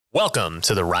Welcome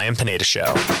to the Ryan Pineda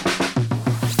Show,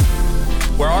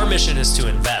 where our mission is to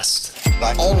invest,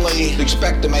 I only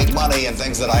expect to make money in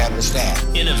things that I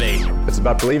understand. innovate, It's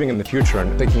about believing in the future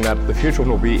and thinking that the future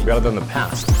will be better than the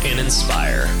past. and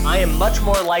inspire. I am much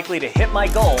more likely to hit my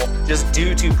goal just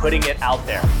due to putting it out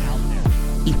there.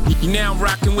 You now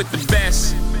rocking with the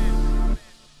best.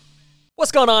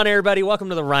 What's going on, everybody? Welcome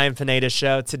to the Ryan Pineda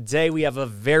Show. Today we have a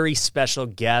very special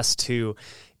guest who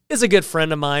is a good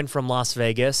friend of mine from Las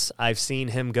Vegas. I've seen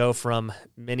him go from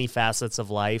many facets of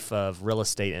life, of real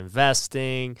estate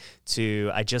investing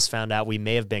to, I just found out we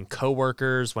may have been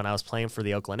coworkers when I was playing for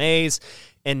the Oakland A's.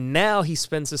 And now he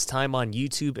spends his time on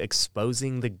YouTube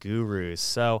exposing the gurus.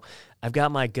 So I've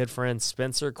got my good friend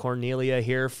Spencer Cornelia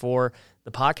here for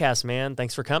the podcast, man.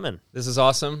 Thanks for coming. This is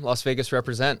awesome. Las Vegas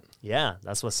represent. Yeah,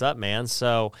 that's what's up, man.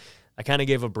 So I kind of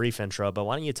gave a brief intro, but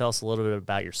why don't you tell us a little bit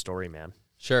about your story, man?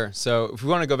 Sure. So if we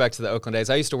want to go back to the Oakland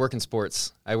A's, I used to work in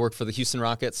sports. I worked for the Houston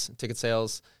Rockets, ticket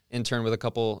sales, interned with a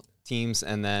couple teams,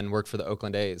 and then worked for the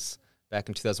Oakland A's back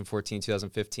in 2014,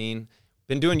 2015.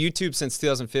 Been doing YouTube since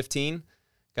 2015.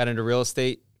 Got into real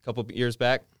estate a couple years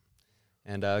back,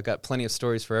 and got plenty of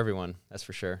stories for everyone, that's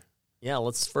for sure. Yeah,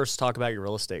 let's first talk about your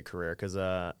real estate career, because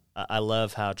I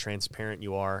love how transparent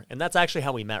you are. And that's actually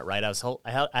how we met, right?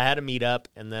 I had a meetup,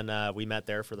 and then we met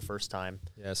there for the first time.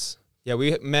 Yes. Yeah,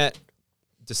 we met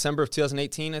December of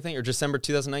 2018, I think, or December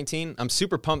 2019. I'm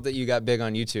super pumped that you got big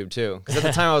on YouTube, too. Because at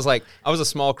the time, I was a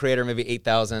small creator, maybe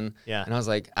 8,000. Yeah. And I was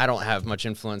like, I don't have much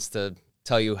influence to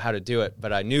tell you how to do it,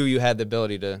 but I knew you had the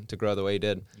ability to grow the way you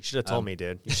did. You should have told me,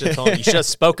 dude. You should have told me. You should have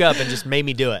spoke up and just made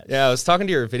me do it. Yeah, I was talking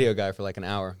to your video guy for like an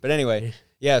hour. But anyway,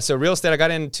 yeah, so real estate, I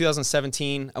got in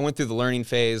 2017. I went through the learning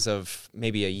phase of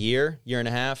maybe a year and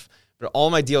a half. But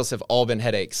all my deals have all been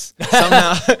headaches.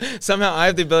 Somehow I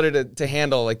have the ability to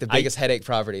handle like the biggest headache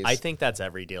properties. I think that's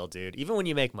every deal, dude. Even when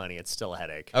you make money, it's still a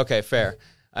headache. Okay, fair.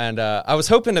 And I was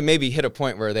hoping to maybe hit a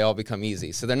point where they all become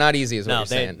easy. So they're not easy is what you're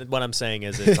saying. What I'm saying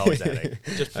is it's always a headache.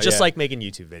 Just like making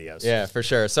YouTube videos. Yeah, for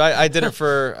sure. So I did it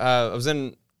for, I was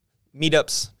in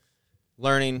meetups,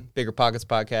 learning, Bigger Pockets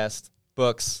podcast,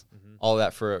 books, all of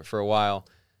that for a while.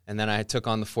 And then I took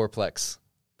on the fourplex.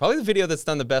 Probably the video that's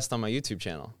done the best on my YouTube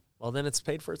channel. Well, then it's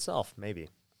paid for itself, maybe.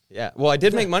 Yeah. Well, I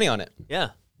did make money on it. Yeah.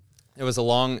 You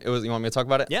want me to talk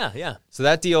about it? Yeah. So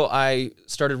that deal, I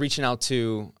started reaching out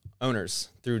to owners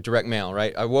through direct mail,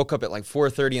 right? I woke up at like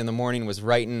 4:30 in the morning, was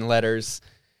writing letters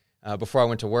before I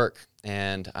went to work.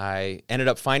 And I ended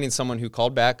up finding someone who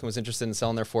called back and was interested in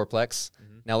selling their fourplex.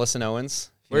 Nellis and Owens.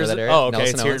 Where's that it? area? Oh, okay. Nellis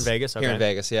It's and here in Owens. Vegas? Okay. Here in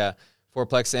Vegas, yeah.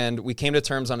 Fourplex. And we came to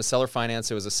terms on a seller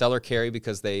finance. It was a seller carry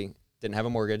because they didn't have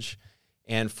a mortgage.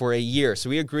 And for a year, so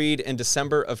we agreed in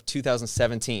December of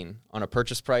 2017 on a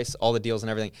purchase price, all the deals and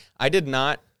everything. I did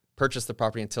not purchase the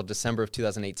property until December of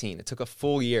 2018. It took a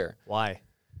full year. Why?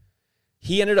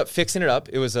 He ended up fixing it up.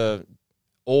 It was a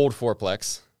old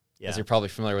fourplex, Yeah. as you're probably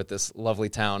familiar with this lovely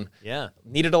town. Yeah.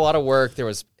 Needed a lot of work. There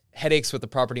was headaches with the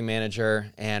property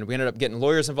manager, and we ended up getting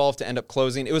lawyers involved to end up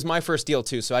closing. It was my first deal,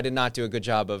 too, so I did not do a good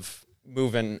job of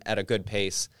moving at a good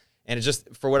pace. And it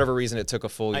just, for whatever reason, it took a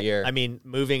full year. I mean,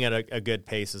 moving at a good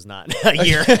pace is not a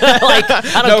year.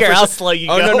 I don't care how slow you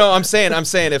go. No. I'm saying,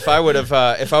 if I would have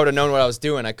known what I was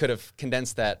doing, I could have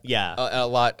condensed that. Yeah. a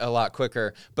lot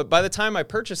quicker. But by the time I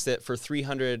purchased it for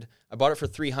 $300, I bought it for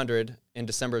 $300 in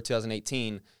December of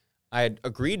 2018. I had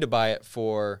agreed to buy it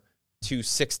for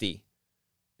 $260,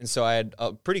 and so I had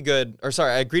a pretty good.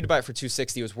 I agreed to buy it for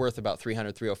 $260. It was worth about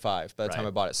 $300, $305 by the time I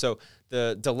bought it. So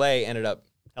the delay ended up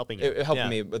helping you. It helped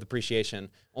me with appreciation.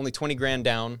 Only $20,000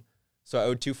 down, so I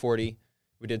owed $240.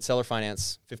 We did seller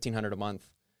finance, $1,500 a month.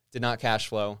 Did not cash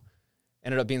flow.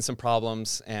 Ended up being some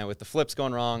problems, and with the flips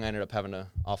going wrong, I ended up having to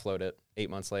offload it 8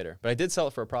 months later. But I did sell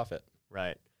it for a profit.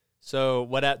 Right. So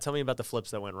tell me about the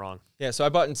flips that went wrong. Yeah, so I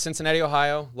bought in Cincinnati,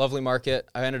 Ohio, lovely market.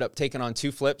 I ended up taking on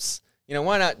 2 flips. You know,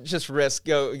 why not just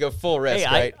go full risk,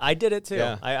 Hey, right? I did it too.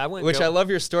 Yeah. I went. Which I love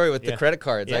your story with the Yeah. credit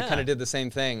cards. I Yeah. kind of did the same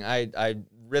thing. I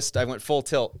went full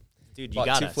tilt. Dude, you Bought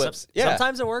got 2 it. flips. Yeah.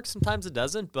 Sometimes it works, sometimes it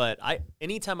doesn't. But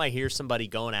anytime I hear somebody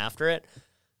going after it,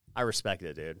 I respect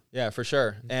it, dude. Yeah, for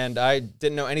sure. And I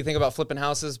didn't know anything about flipping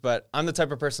houses, but I'm the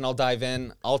type of person, I'll dive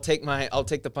in. I'll take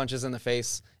the punches in the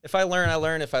face. If I learn, I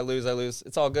learn. If I lose, I lose.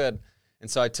 It's all good. And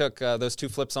so I took those 2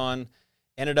 flips on,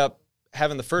 ended up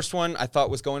having the first one I thought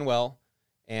was going well.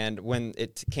 And when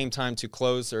it came time to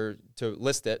close or to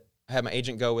list it, I had my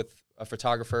agent go with a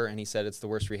photographer, and he said it's the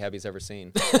worst rehab he's ever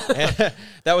seen. That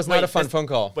was not a fun phone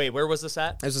call. Wait, where was this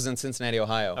at? This was in Cincinnati,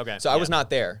 Ohio. Okay. So I was not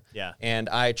there. Yeah. And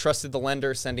I trusted the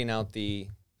lender sending out the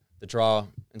draw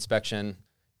inspection.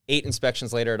 8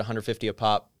 inspections later at $150 a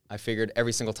pop, I figured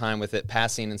every single time with it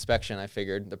passing inspection, I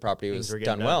figured the property was Things were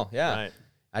done getting well. done. Yeah. Right.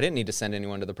 I didn't need to send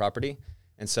anyone to the property.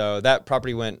 And so that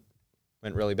property went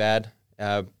really bad.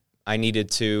 I needed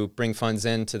to bring funds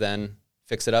in to then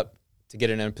fix it up to get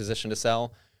it in a position to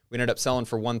sell. We ended up selling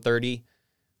for $130,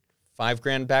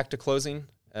 $5,000 back to closing,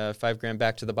 $5,000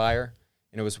 back to the buyer,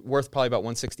 and it was worth probably about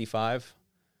 $165.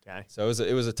 Okay. So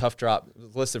it was a tough drop. It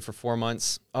was listed for 4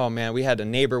 months. Oh man, we had a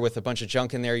neighbor with a bunch of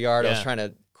junk in their yard. I was trying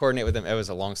to coordinate with them. It was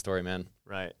a long story, man.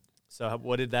 Right. So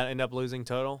what did that end up losing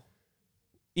total?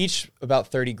 Each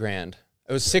about $30,000.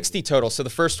 It was 60 total. So the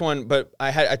first one, but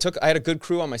I had a good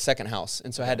crew on my second house,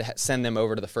 and so I had to send them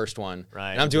over to the first one.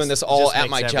 Right. And I'm doing this all at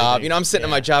my job. everything- I'm sitting at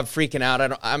yeah. my job freaking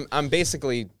out. I'm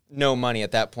basically no money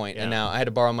at that point. Yeah. And now I had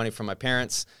to borrow money from my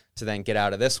parents to then get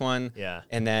out of this one. Yeah.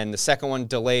 And then the second one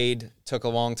delayed, took a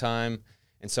long time,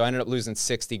 and so I ended up losing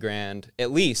 $60,000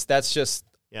 at least. That's just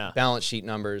Yeah. balance sheet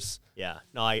numbers. Yeah.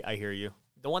 No, I hear you.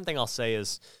 The one thing I'll say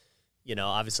is,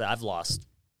 obviously I've lost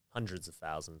hundreds of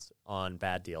thousands on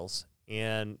bad deals.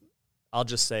 And I'll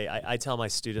just say, I tell my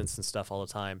students and stuff all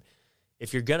the time,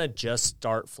 if you're going to just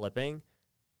start flipping,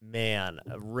 man,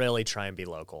 really try and be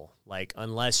local. Like,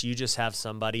 unless you just have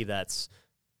somebody that's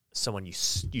someone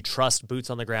you trust, boots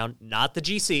on the ground, not the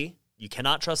GC. You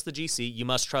cannot trust the GC. You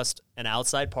must trust an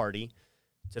outside party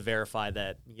to verify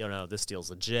that, this deal's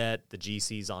legit, the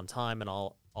GC's on time and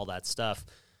all that stuff.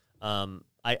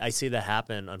 I see that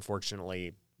happen,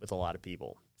 unfortunately, with a lot of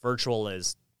people. Virtual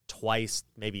is twice,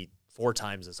 maybe 4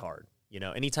 times as hard.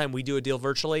 Anytime we do a deal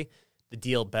virtually, the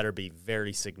deal better be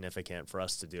very significant for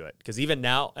us to do it. Because even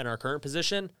now, in our current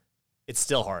position, it's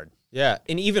still hard. Yeah,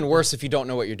 and even worse if you don't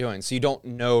know what you're doing. So you don't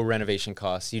know renovation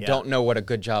costs. You don't know what a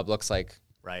good job looks like.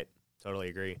 Right. Totally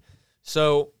agree.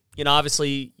 So,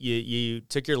 obviously, you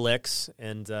took your licks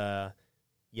and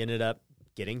you ended up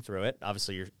getting through it.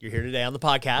 Obviously, you're here today on the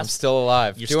podcast. I'm still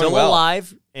alive. You're doing still well.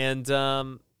 alive, and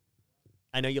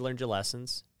I know you learned your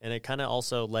lessons, and it kind of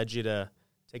also led you to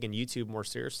taking YouTube more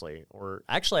seriously. Or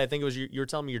actually, I think it was you were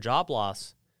telling me your job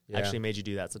loss actually made you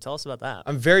do that. So tell us about that.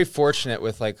 I'm very fortunate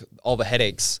with all the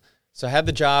headaches. So I had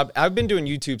the job. I've been doing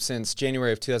YouTube since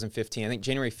January of 2015. I think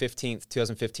January 15th,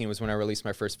 2015 was when I released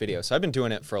my first video. So I've been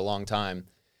doing it for a long time.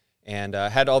 And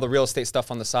had all the real estate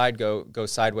stuff on the side go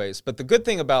sideways. But the good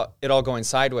thing about it all going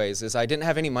sideways is I didn't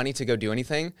have any money to go do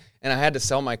anything, and I had to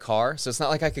sell my car. So it's not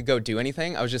like I could go do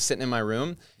anything. I was just sitting in my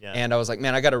room, and I was like,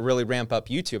 man, I got to really ramp up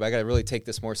YouTube. I got to really take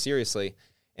this more seriously.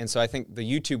 And so I think the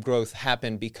YouTube growth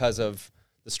happened because of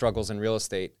the struggles in real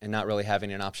estate and not really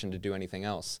having an option to do anything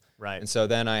else. Right. And so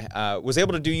then I was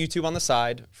able to do YouTube on the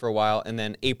side for a while, and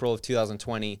then April of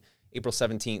 2020, April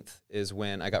 17th is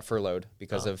when I got furloughed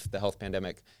because of the health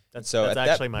pandemic. That's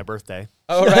actually my birthday.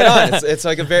 Oh, right on. It's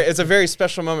like it's a very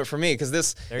special moment for me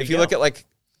because if you go. look at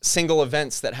single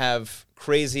events that have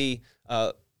crazy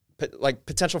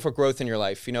potential for growth in your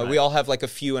life, we all have a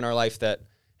few in our life that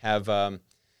have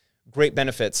great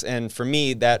benefits. And for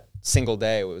me, that single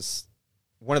day was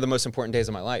one of the most important days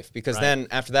of my life because then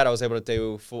after that I was able to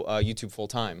do YouTube full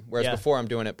time. Whereas before I'm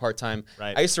doing it part time.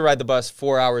 Right. I used to ride the bus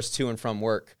 4 hours to and from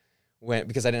work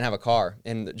because I didn't have a car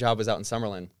and the job was out in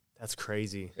Summerlin. That's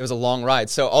crazy. It was a long ride.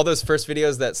 So all those first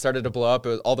videos that started to blow up,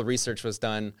 all the research was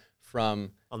done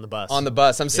from on the bus.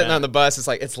 I'm sitting on the bus. It's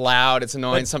it's loud. It's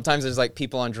annoying. Sometimes there's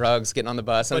people on drugs getting on the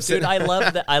bus. But dude, I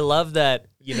love that. I love that.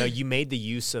 You made the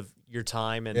use of your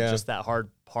time and just that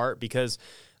hard part because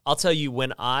I'll tell you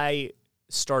when I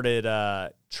started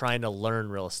trying to learn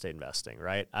real estate investing.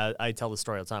 Right, I tell the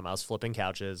story all the time. I was flipping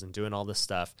couches and doing all this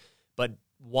stuff, but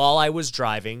while I was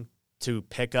driving to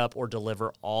pick up or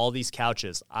deliver all these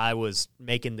couches, I was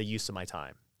making the use of my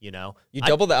time, You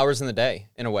doubled the hours in the day,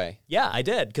 in a way. Yeah, I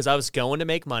did, because I was going to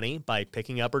make money by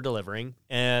picking up or delivering,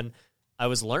 and I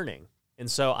was learning.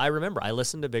 And so I remember I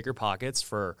listened to Bigger Pockets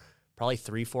for probably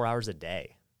 3-4 hours a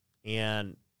day.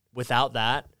 And without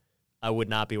that, I would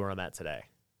not be where I'm at today.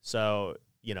 So,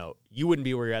 you wouldn't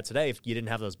be where you're at today if you didn't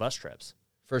have those bus trips.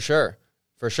 For sure.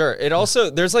 For sure. It also,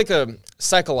 there's a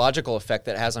psychological effect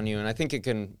that it has on you, and I think it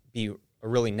can be a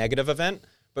really negative event.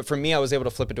 But for me, I was able to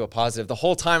flip it to a positive. The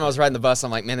whole time I was riding the bus, I'm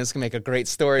like, man, this can make a great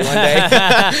story one day.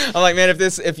 I'm like, man, if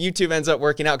YouTube ends up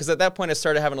working out, because at that point I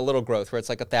started having a little growth where it's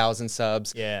 1,000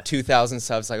 subs, 2,000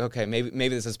 subs. Okay, maybe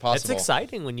this is possible. It's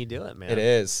exciting when you do it, man. It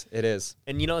is.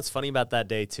 And what's funny about that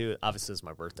day too? Obviously, it's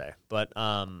my birthday, but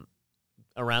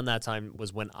around that time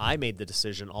was when I made the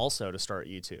decision also to start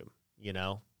YouTube.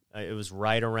 It was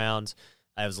right around.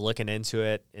 I was looking into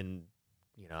it in,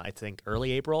 I think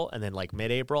early April, and then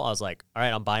mid-April, I was like, all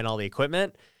right, I'm buying all the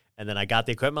equipment. And then I got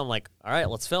the equipment. I'm like, all right,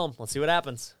 let's film. Let's see what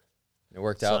happens. It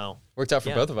worked out. Worked out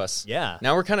for both of us. Yeah.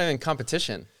 Now we're kind of in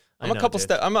competition. I'm a couple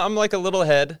steps. I'm like a little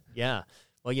ahead. Yeah.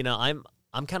 Well,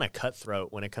 I'm kind of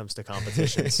cutthroat when it comes to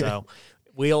competition. So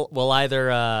we'll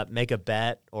either make a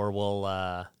bet or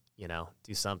we'll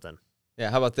do something. Yeah,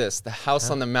 how about this? The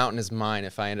house on the mountain is mine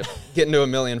if I end up getting to $1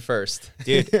 million first.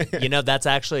 Dude, that's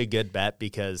actually a good bet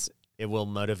because it will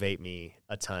motivate me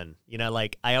a ton.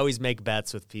 Like I always make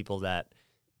bets with people that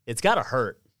it's got to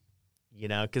hurt,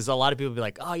 because a lot of people will be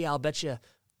like, oh, yeah, I'll bet you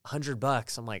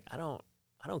 $100. I'm like, I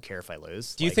don't care if I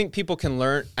lose. Do you think people can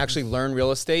actually learn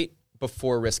real estate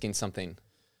before risking something?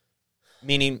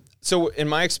 Meaning, so in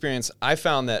my experience, I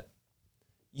found that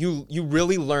you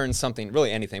really learn something,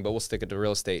 really anything, but we'll stick it to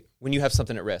real estate, when you have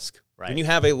something at risk. Right. When you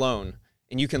have a loan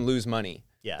and you can lose money,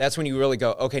 that's when you really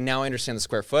go, okay, now I understand the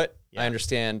square foot. Yeah. I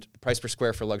understand the price per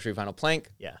square for luxury vinyl plank.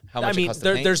 Yeah. How much it costs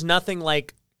to paint. There's nothing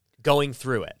like going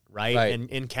through it, right? And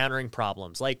encountering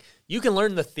problems. Like, you can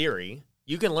learn the theory,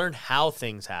 you can learn how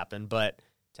things happen, but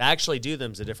to actually do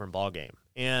them is a different ballgame.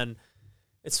 And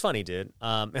it's funny, dude.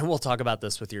 And we'll talk about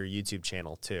this with your YouTube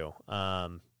channel too.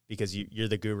 Because you're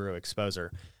the guru exposer.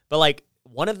 But like,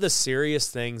 one of the serious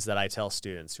things that I tell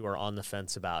students who are on the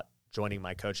fence about joining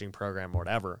my coaching program or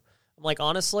whatever, I'm like,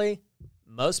 honestly,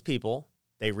 most people,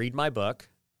 they read my book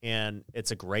and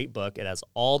it's a great book. It has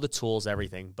all the tools,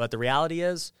 everything. But the reality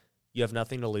is you have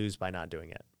nothing to lose by not doing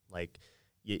it. Like,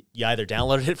 you either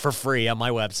downloaded it for free on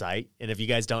my website. And if you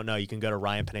guys don't know, you can go to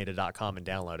ryanpineda.com and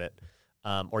download it.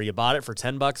 Or you bought it for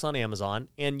 $10 on Amazon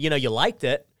and, you liked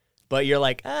it. But you're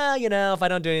like, if I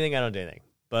don't do anything, I don't do anything.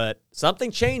 But something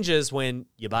changes when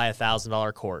you buy a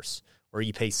 $1,000 course or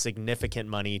you pay significant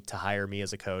money to hire me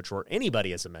as a coach or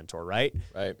anybody as a mentor, right?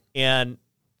 Right. And,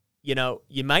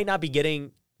 you might not be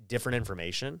getting different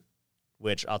information,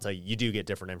 which I'll tell you, you do get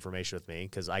different information with me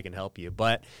because I can help you.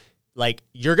 But, like,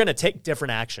 you're going to take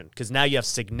different action because now you have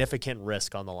significant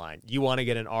risk on the line. You want to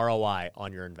get an ROI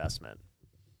on your investment.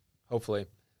 Hopefully.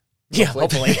 Yeah,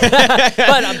 hopefully.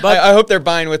 but I hope they're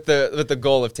buying with the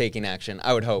goal of taking action.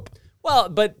 I would hope. Well,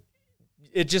 but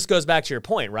it just goes back to your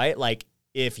point, right? Like,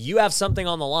 if you have something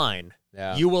on the line,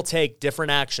 you will take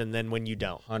different action than when you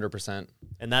don't. 100%.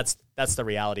 And that's the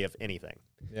reality of anything.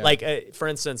 Yeah. Like, for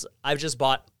instance, I've just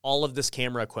bought all of this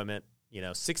camera equipment,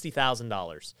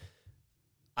 $60,000.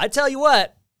 I tell you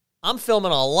what, I'm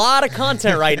filming a lot of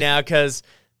content right now because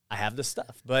I have this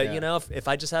stuff. But, if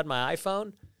I just had my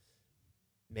iPhone,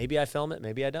 maybe I film it,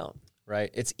 maybe I don't. Right.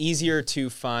 It's easier to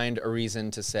find a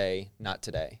reason to say, not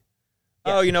today.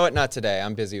 Yeah. Oh, you know what? Not today.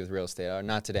 I'm busy with real estate. Or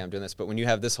not today. I'm doing this. But when you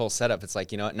have this whole setup, it's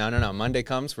like, you know what? No. Monday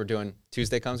comes,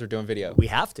 Tuesday comes, we're doing video. We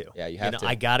have to. Yeah, you have to.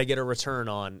 I got to get a return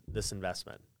on this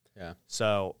investment. Yeah.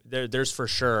 So there's for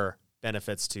sure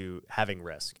benefits to having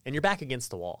risk. And you're back against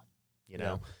the wall.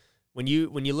 Yeah. When you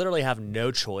literally have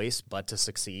no choice but to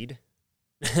succeed,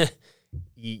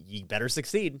 you better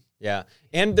succeed. Yeah.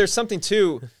 And there's something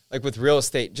too, like with real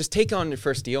estate, just take on your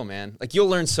first deal, man. Like, you'll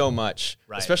learn so much,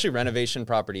 especially renovation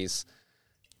properties.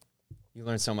 You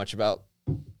learn so much about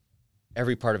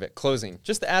every part of it. Closing,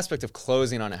 just the aspect of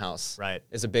closing on a house,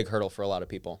 is a big hurdle for a lot of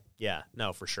people. Yeah,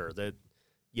 no, for sure.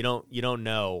 You don't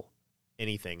know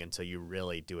anything until you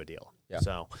really do a deal. Yeah.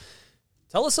 So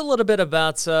tell us a little bit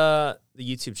about the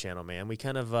YouTube channel, man. We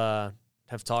kind of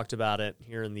have talked about it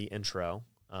here in the intro.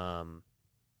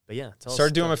 But yeah,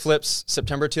 started doing my flips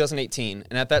September 2018.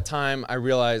 And at that time, I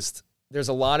realized there's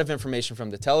a lot of information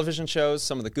from the television shows,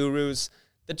 some of the gurus,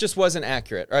 that just wasn't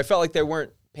accurate. Or I felt like they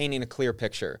weren't painting a clear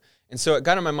picture. And so it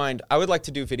got in my mind, I would like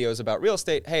to do videos about real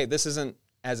estate. Hey, this isn't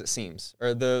as it seems.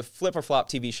 Or the flip or flop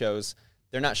TV shows,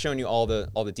 they're not showing you all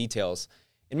the details.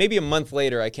 And maybe a month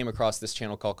later, I came across this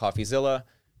channel called CoffeeZilla,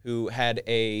 who had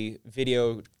a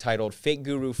video titled Fake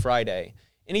Guru Friday.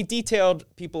 And he detailed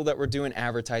people that were doing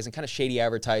advertising, kind of shady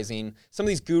advertising, some of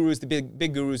these gurus, the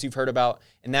big gurus you've heard about,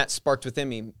 and that sparked within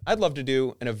me, I'd love to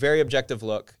do a very objective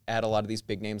look at a lot of these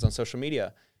big names on social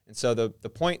media. And so the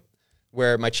point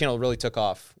where my channel really took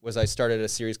off was I started a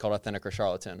series called Authentic or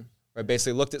Charlatan, where I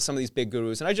basically looked at some of these big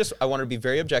gurus, and I wanted to be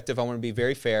very objective, I wanted to be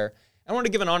very fair, I wanted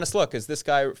to give an honest look. Is this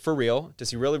guy for real? Does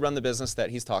he really run the business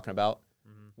that he's talking about?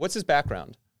 Mm-hmm. What's his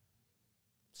background?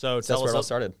 So that's where it all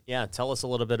started. Yeah, tell us a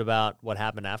little bit about what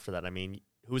happened after that. I mean,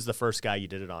 who was the first guy you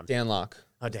did it on? Dan Locke.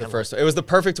 Oh, Dan Locke. First. It was the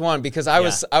perfect one because I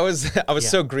was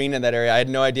so green in that area. I had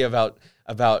no idea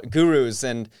about gurus,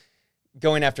 and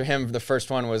going after him, the first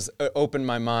one was opened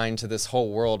my mind to this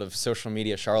whole world of social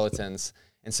media charlatans.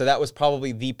 And so that was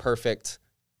probably the perfect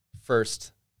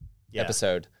first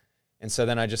episode. And so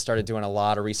then I just started doing a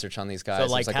lot of research on these guys. So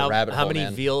It was like a rabbit how hole, many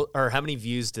man. how many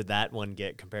views did that one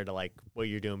get compared to like what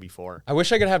you're doing before? I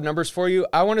wish I could have numbers for you.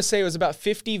 I want to say it was about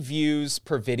 50 views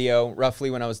per video, roughly,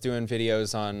 when I was doing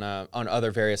videos on other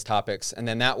various topics. And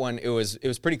then that one, it was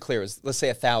pretty clear. It was, let's say,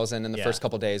 1,000 in the first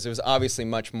couple of days. It was obviously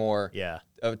much more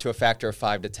to a factor of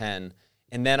 5 to 10.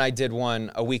 And then I did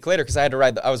one a week later because I had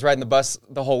to I was riding the bus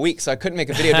the whole week, so I couldn't make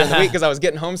a video during the week because I was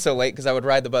getting home so late because I would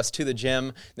ride the bus to the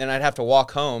gym, then I'd have to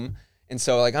walk home. And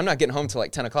so, like, I'm not getting home till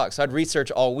like 10 o'clock. So I'd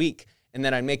research all week, and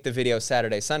then I'd make the video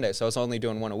Saturday, Sunday. So I was only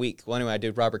doing one a week. Well, anyway, I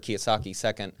did Robert Kiyosaki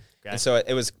second. Okay. And so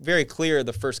it was very clear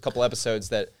the first couple episodes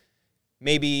that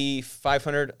maybe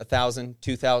 500, 1,000,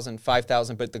 2,000,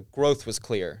 5,000, but the growth was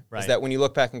clear. Right. Is that when you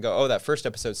look back and go, oh, that first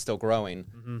episode's still growing.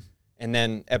 Mm-hmm. And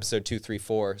then episode 2, 3,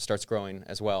 4 starts growing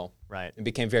as well. Right. It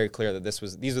became very clear that these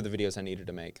were the videos I needed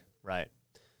to make. Right.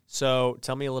 So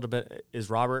tell me a little bit, is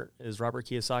Robert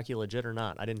Kiyosaki legit or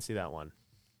not? I didn't see that one.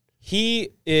 He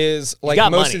is like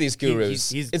most of these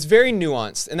gurus. It's very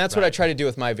nuanced, and that's what I try to do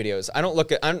with my videos. I don't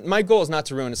look at my goal is not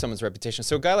to ruin someone's reputation.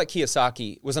 So a guy like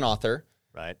Kiyosaki was an author,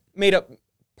 right?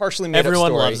 Partially made up story.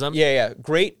 Everyone loves him. Yeah.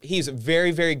 Great. He's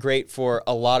very, very great for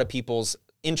a lot of people's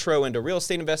intro into real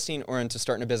estate investing or into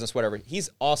starting a business, whatever. He's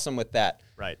awesome with that.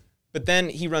 Right. But then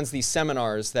he runs these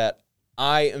seminars that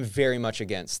I am very much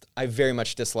against. I very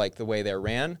much dislike the way they're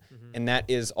ran, and that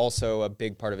is also a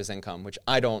big part of his income, which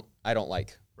I don't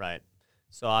like. Right.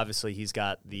 So obviously he's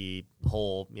got the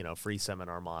whole, free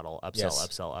seminar model,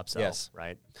 upsell, yes.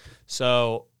 Right?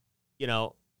 So,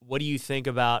 what do you think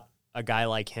about a guy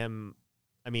like him?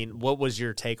 I mean, what was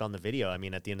your take on the video? I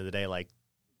mean, at the end of the day, like,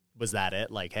 was that it?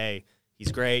 Like, hey,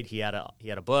 he's great. He had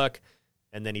a book,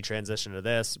 and then he transitioned to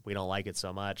this. We don't like it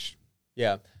so much.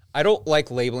 Yeah. I don't like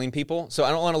labeling people, so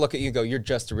I don't want to look at you and go, you're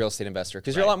just a real estate investor,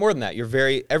 because you're a lot more than that.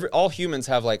 You're all humans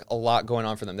have like a lot going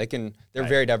on for them. They're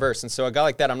very diverse, and so a guy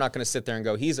like that, I'm not going to sit there and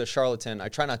go, he's a charlatan. I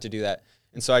try not to do that,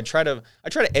 and so I try to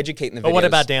educate in the videos. But what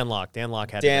about Dan Locke? Dan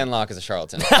Locke is a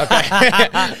charlatan. Okay,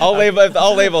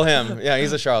 I'll label him. Yeah,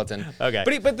 he's a charlatan. Okay,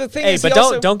 but the thing is,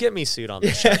 don't get me sued on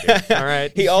this show, dude. All right.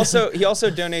 He also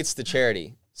donates to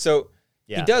charity, so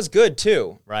he does good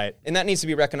too, right? And that needs to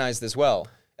be recognized as well.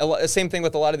 The same thing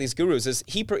with a lot of these gurus is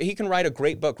he can write a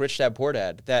great book, Rich Dad Poor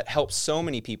Dad, that helps so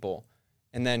many people,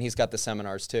 and then he's got the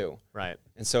seminars too. Right.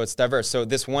 And so it's diverse. So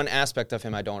this one aspect of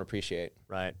him I don't appreciate.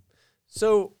 Right.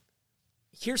 So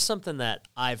here's something that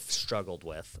I've struggled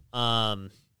with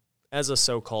as a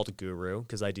so-called guru,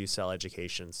 because I do sell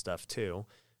education stuff too.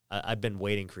 I've been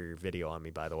waiting for your video on me,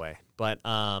 by the way. But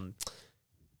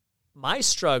my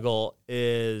struggle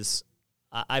is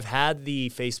I've had the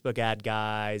Facebook ad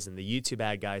guys and the YouTube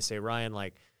ad guys say, Ryan,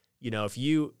 like, if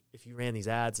you ran these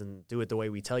ads and do it the way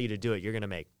we tell you to do it, you're going to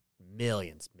make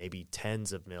millions, maybe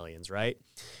tens of millions, right?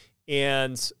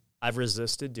 And I've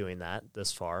resisted doing that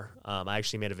this far. I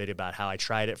actually made a video about how I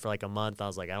tried it for like a month. I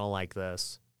was like, I don't like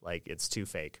this. Like, it's too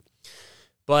fake.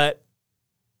 But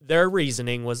their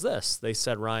reasoning was this. They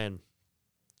said, Ryan,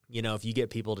 if you get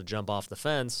people to jump off the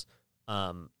fence,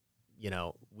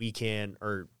 we can,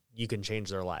 or you can change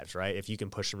their lives, right? If you can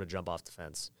push them to jump off the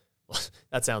fence. Well,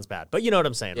 that sounds bad, but you know what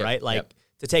I'm saying, right? Like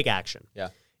to take action. Yeah.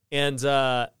 And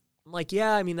I'm like,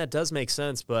 yeah, I mean, that does make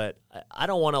sense, but I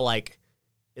don't want to like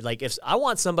if I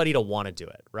want somebody to want to do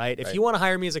it, right? If you want to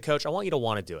hire me as a coach, I want you to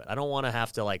want to do it. I don't want to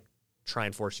have to like try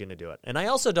and force you into do it. And I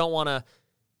also don't want to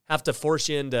have to force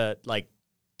you into like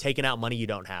taking out money you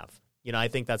don't have. I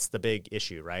think that's the big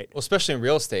issue, right? Well, especially in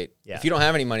real estate. Yeah. If you don't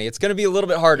have any money, it's going to be a little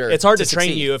bit harder. It's hard to succeed.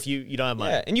 train you if you don't have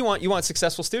money. Yeah, and you want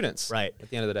successful students, right? At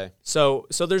the end of the day. So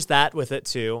there's that with it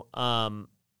too.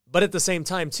 But at the same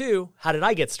time too, how did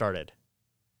I get started?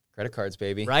 Credit cards,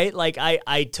 baby. Right? Like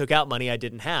I took out money I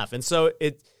didn't have, and so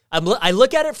I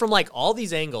look at it from like all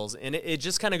these angles, and it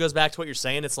just kind of goes back to what you're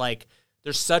saying. It's like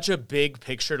there's such a big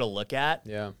picture to look at.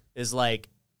 Yeah. Is like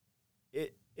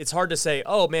it's hard to say,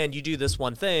 oh man, you do this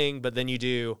one thing, but then you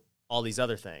do all these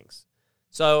other things.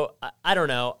 So I don't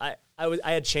know. I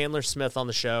had Chandler Smith on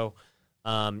the show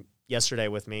yesterday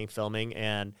with me filming,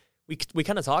 and we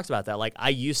kind of talked about that. Like I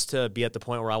used to be at the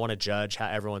point where I want to judge how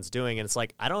everyone's doing, and it's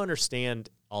like I don't understand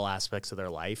all aspects of their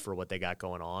life or what they got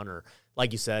going on. Or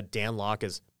like you said, Dan Locke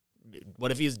is. What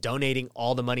if he's donating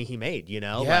all the money he made?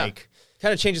 Yeah. Like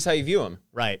kind of changes how you view him.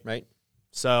 Right. Right.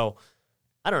 So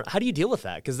I don't know. How do you deal with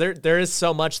that? Because there is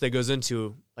so much that goes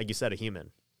into, like you said, a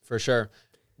human. For sure.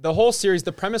 The whole series,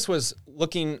 the premise was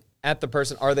looking at the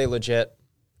person. Are they legit?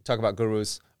 Talk about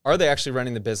gurus. Are they actually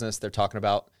running the business they're talking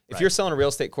about? If you're selling a real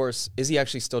estate course, is he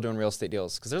actually still doing real estate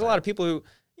deals? Because there's a lot of people who,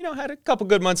 had a couple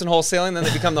good months in wholesaling, then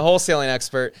they become the wholesaling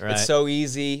expert. Right. It's so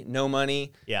easy, no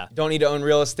money. Yeah. Don't need to own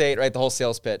real estate, right? The whole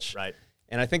sales pitch. Right.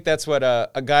 And I think that's what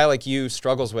a guy like you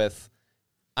struggles with.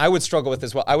 I would struggle with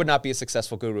as well. I would not be a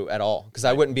successful guru at all because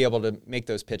I wouldn't be able to make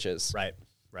those pitches. Right.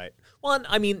 Well, and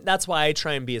I mean, that's why I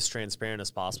try and be as transparent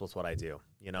as possible with what I do.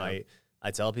 You know,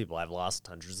 I tell people I've lost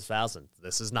hundreds of thousands.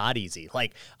 This is not easy.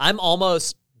 Like, I'm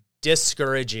almost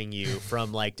discouraging you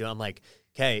from I'm like,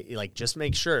 okay, like, just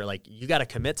make sure, like, you got to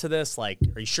commit to this. Like,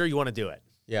 are you sure you want to do it?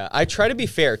 Yeah. I try to be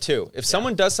fair too. If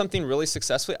someone does something really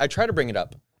successfully, I try to bring it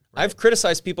up. Right. I've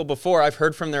criticized people before. I've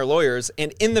heard from their lawyers,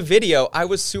 and in the video, I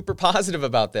was super positive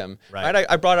about them. Right?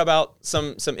 I brought about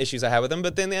some issues I had with them,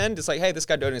 but then in the end, it's like, hey, this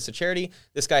guy donates to charity.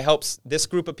 This guy helps this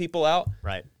group of people out.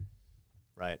 Right.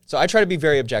 So I try to be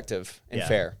very objective and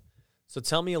fair. So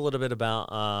tell me a little bit about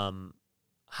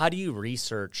how do you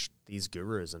research these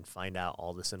gurus and find out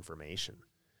all this information?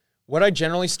 What I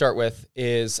generally start with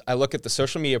is I look at the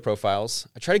social media profiles.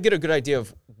 I try to get a good idea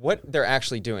of what they're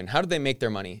actually doing. How do they make their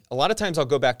money? A lot of times I'll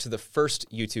go back to the first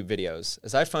YouTube videos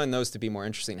as I find those to be more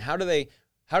interesting. How do they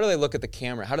look at the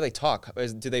camera? How do they talk?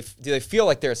 Do they feel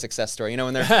like they're a success story? You know,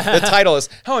 when the title is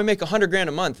how I make $100,000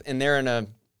 a month and they're in a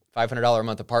 $500 a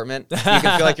month apartment, you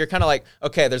can feel like you're kind of like,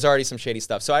 okay, there's already some shady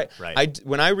stuff. So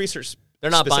when I research,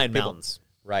 they're not buying mountains.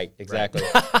 Right, exactly.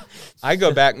 Right. I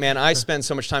go back, man, I spend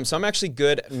so much time. So I'm actually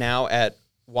good now at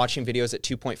watching videos at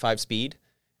 2.5 speed.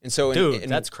 And so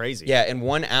that's crazy. Yeah, in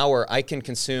 1 hour, I can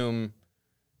consume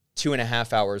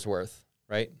 2.5 hours worth,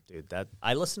 right? Dude,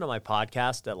 I listen to my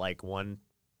podcast at like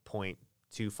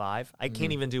 1.25. I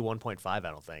can't even do 1.5, I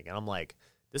don't think. And I'm like,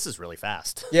 this is really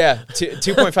fast. Yeah,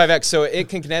 2.5x. So it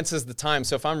condenses the time.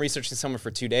 So if I'm researching someone for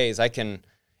 2 days, I can...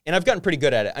 And I've gotten pretty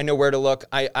good at it. I know where to look.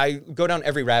 I go down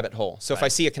every rabbit hole. So if I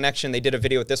see a connection, they did a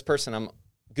video with this person, I'm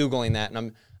Googling that.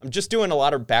 And I'm just doing a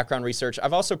lot of background research.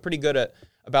 I've also pretty good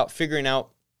about figuring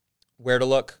out where to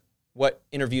look, what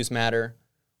interviews matter,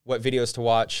 what videos to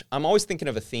watch. I'm always thinking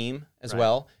of a theme as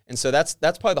well. And so that's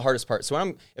probably the hardest part.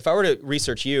 So if I were to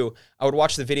research you, I would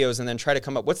watch the videos and then try to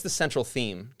come up, what's the central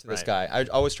theme to this guy? I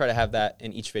always try to have that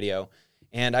in each video.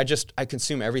 And I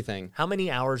consume everything. How many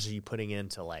hours are you putting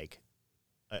into like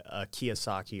a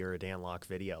Kiyosaki or a Dan Lok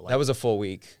video? Like, that was a full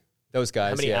week. Those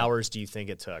guys. How many hours do you think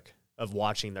it took of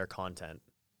watching their content?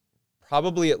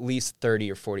 Probably at least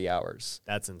 30 or 40 hours.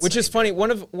 That's insane. Which is funny.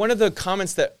 One of the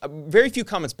comments that very few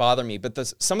comments bother me, but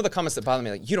some of the comments that bother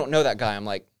me, like, you don't know that guy. I'm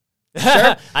like,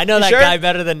 sure? I know that guy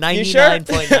better than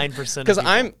 99.9%. Because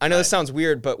I know this sounds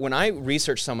weird, but when I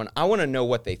research someone, I want to know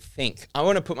what they think.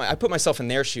 I put myself in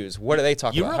their shoes. What are they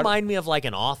talking about? You remind me of like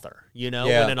an author. You know,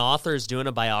 when an author is doing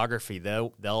a biography,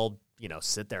 they'll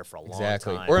sit there for a long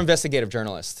time. Or investigative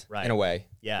journalist in a way.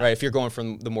 Yeah. Right. If you're going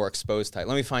from the more exposed type,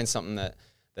 let me find something that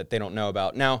they don't know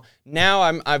about. Now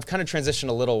I've kind of transitioned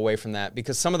a little away from that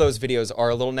because some of those videos are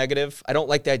a little negative. I don't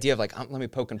like the idea of like, let me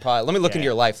poke and prod. Let me look into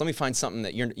your life. Let me find something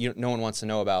that no one wants to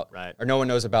know about, or no one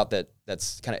knows about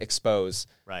that's kind of exposed.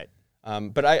 Right.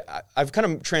 But I've kind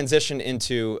of transitioned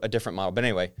into a different model. But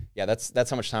anyway, yeah, that's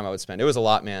how much time I would spend. It was a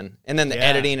lot, man. And then the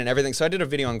editing and everything. So I did a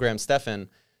video on Graham Stephan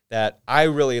that I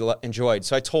really enjoyed.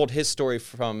 So I told his story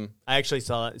from... I actually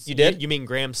saw it. You did? You mean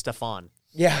Graham Stephan?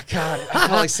 Yeah, God, I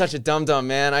felt like such a dum-dum,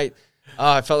 man. I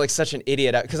felt like such an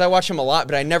idiot because I watch him a lot,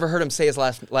 but I never heard him say his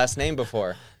last name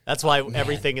before. That's why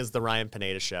everything is the Ryan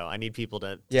Pineda Show. I need people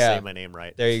to say my name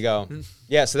right. There you go.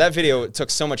 Yeah, so that video took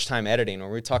so much time editing. When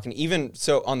we were talking, even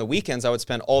so on the weekends, I would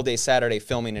spend all day Saturday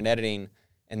filming and editing,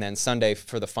 and then Sunday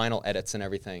for the final edits and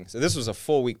everything. So this was a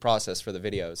full week process for the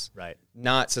videos. Right.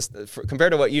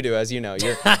 Compared to what you do, as you know,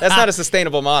 that's not a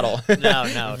sustainable model.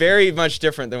 No. Very much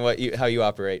different than how you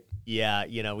operate.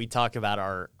 Yeah, we talk about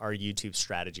our YouTube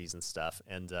strategies and stuff,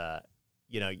 and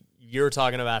you're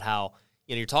talking about how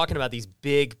you're talking about these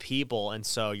big people, and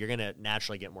so you're gonna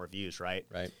naturally get more views, right?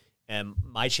 Right. And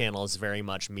my channel is very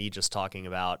much me just talking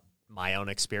about my own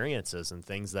experiences and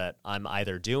things that I'm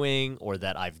either doing or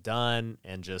that I've done,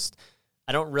 and just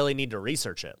I don't really need to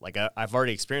research it. Like I've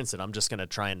already experienced it. I'm just gonna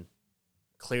try and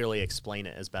clearly explain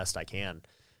it as best I can.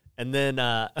 And then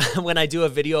when I do a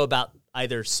video about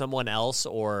either someone else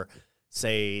or,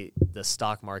 say, the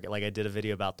stock market, like I did a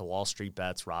video about the Wall Street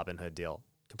Bets Robinhood deal,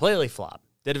 completely flop.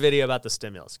 Did a video about the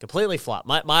stimulus, completely flop.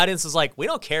 My audience is like, we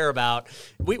don't care about,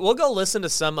 we'll go listen to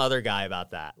some other guy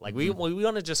about that. Like we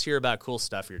want to just hear about cool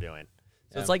stuff you're doing.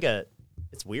 So it's like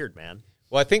it's weird, man.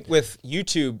 Well, I think with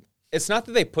YouTube, it's not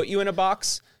that they put you in a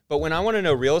box, but when I want to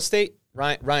know real estate,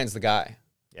 Ryan's the guy,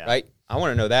 right? I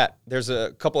want to know that. There's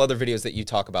a couple other videos that you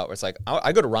talk about where it's like,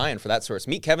 I go to Ryan for that source.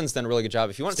 Meet Kevin's done a really good job.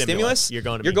 If you want stimulus, you're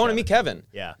going to meet Kevin.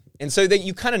 Yeah. And so that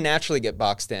you kind of naturally get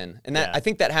boxed in. And I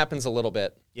think that happens a little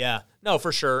bit. Yeah. No,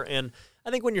 for sure. And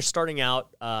I think when you're starting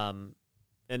out,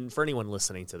 and for anyone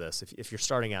listening to this, if you're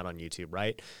starting out on YouTube,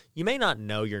 right, you may not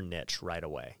know your niche right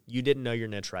away. You didn't know your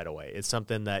niche right away. It's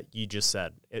something that you just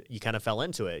said. You kind of fell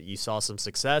into it. You saw some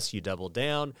success. You doubled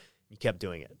down. You kept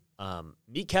doing it.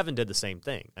 Me, Kevin did the same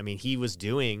thing. I mean, he was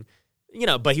doing,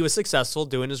 but he was successful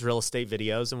doing his real estate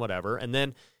videos and whatever. And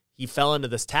then he fell into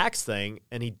this tax thing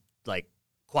and he like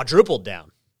quadrupled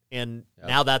down. And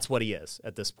now that's what he is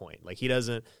at this point. Like he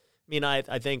doesn't,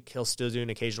 I think he'll still do an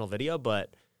occasional video,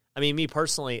 but I mean, me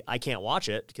personally, I can't watch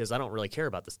it because I don't really care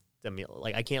about the stimulus.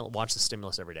 Like I can't watch the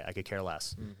stimulus every day. I could care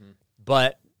less. Mm-hmm.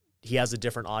 But he has a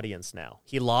different audience now.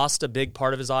 He lost a big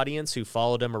part of his audience who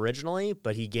followed him originally,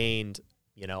 but he gained,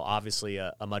 obviously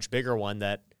a much bigger one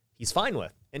that he's fine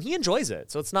with. And he enjoys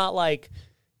it. So it's not like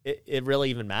it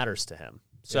really even matters to him.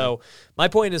 So my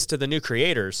point is to the new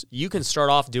creators, you can start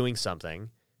off doing something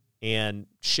and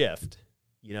shift,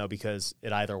 because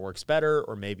it either works better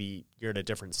or maybe you're in a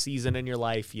different season in your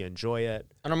life. You enjoy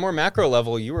it. On a more macro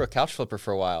level, you were a couch flipper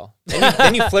for a while.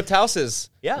 Then you flipped houses.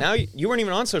 Yeah. Now you weren't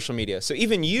even on social media. So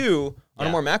even you, on a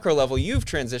more macro level, you've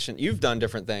transitioned. You've done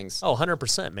different things. Oh,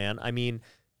 100%, man. I mean,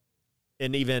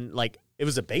 and even like it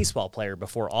was a baseball player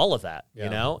before all of that,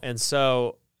 And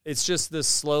so it's just this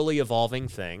slowly evolving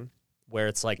thing where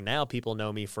it's like now people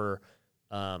know me for,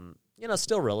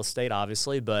 still real estate,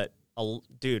 obviously. But,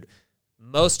 dude,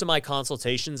 most of my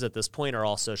consultations at this point are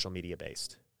all social media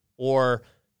based or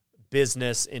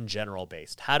business in general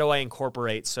based. How do I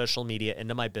incorporate social media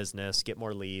into my business, get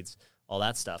more leads, all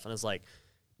that stuff? And it's like,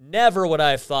 never would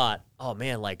I have thought, oh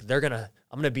man, like I'm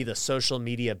going to be the social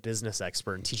media business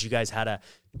expert and teach you guys how to,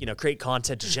 create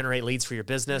content to generate leads for your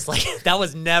business. Like that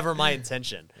was never my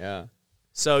intention. Yeah.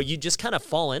 So you just kind of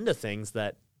fall into things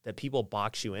that people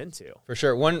box you into. For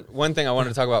sure. One thing I wanted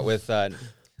to talk about with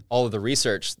all of the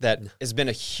research that has been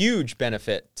a huge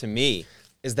benefit to me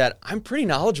is that I'm pretty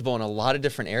knowledgeable in a lot of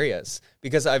different areas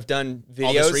because I've done videos.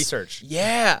 All this research.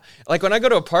 Yeah. Like when I go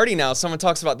to a party now, someone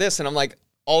talks about this and I'm like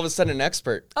all of a sudden an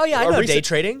expert. Oh yeah, I know day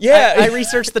trading. Yeah. I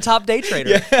researched the top day trader.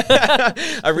 Yeah.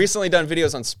 I've recently done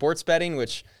videos on sports betting,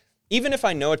 which even if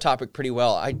I know a topic pretty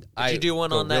well, Did you do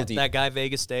one on that guy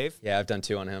Vegas Dave? Yeah, I've done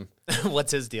 2 on him.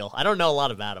 What's his deal? I don't know a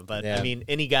lot about him, but I mean,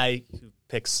 any guy who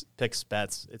picks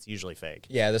bets, it's usually fake.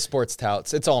 Yeah, the sports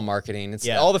touts, it's all marketing. It's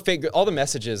all the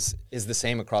messages is the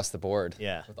same across the board.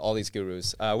 Yeah, with all these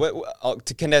gurus.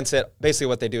 To condense it, basically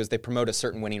what they do is they promote a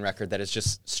certain winning record that is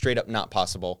just straight up not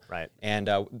possible. Right. And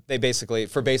they basically,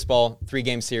 for baseball,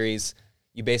 3-game series,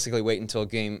 you basically wait until a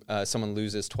game someone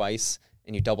loses twice.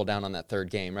 And you double down on that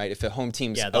third game, right? If the home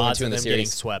team's 0-2 in the series, getting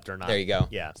swept or not. There you go.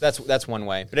 Yeah, so that's one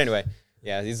way. But anyway,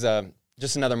 yeah, he's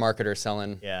just another marketer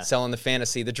selling the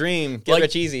fantasy, the dream, get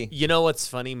rich easy. You know what's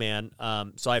funny, man?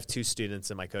 So I have 2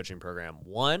 students in my coaching program.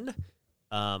 One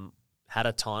had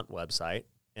a taunt website,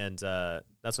 and that's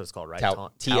what it's called, right?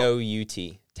 Tout.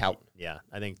 T-O-U-T. Tout. Yeah,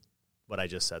 I think what I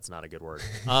just said is not a good word.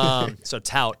 So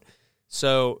tout.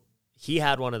 So he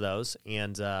had one of those,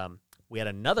 and we had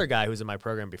another guy who was in my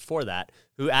program before that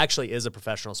who actually is a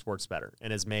professional sports bettor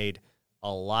and has made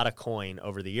a lot of coin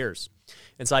over the years.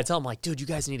 And so I tell him, like, dude, you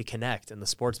guys need to connect. And the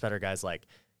sports bettor guy's like,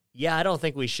 yeah, I don't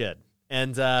think we should.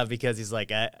 And because he's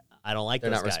like, I don't like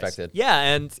those guys. They're not respected. Yeah,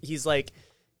 and he's like,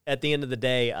 at the end of the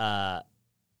day,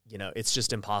 it's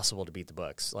just impossible to beat the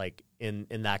books, like in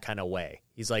that kind of way.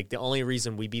 He's like, the only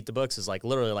reason we beat the books is like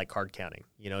literally like card counting.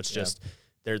 It's just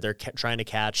they're trying to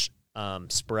catch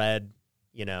spread,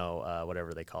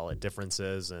 whatever they call it,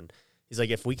 differences. And he's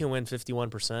like, if we can win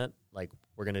 51%, like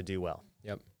we're going to do well.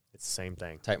 Yep. It's the same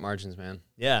thing. Tight margins, man.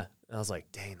 Yeah. And I was like,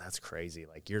 dang, that's crazy.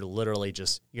 Like you're literally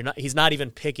he's not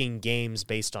even picking games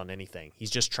based on anything.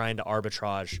 He's just trying to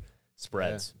arbitrage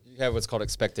spreads. Yeah. You have what's called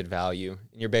expected value.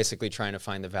 And you're basically trying to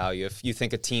find the value. If you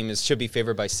think a team should be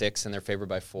favored by 6 and they're favored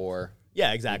by 4.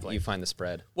 Yeah, exactly. You find the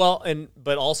spread. Well,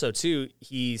 but also too,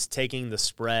 he's taking the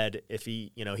spread. If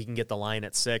he can get the line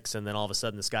at 6, and then all of a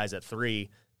sudden this guy's at 3,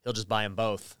 he'll just buy them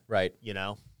both. Right.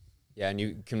 Yeah, and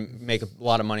you can make a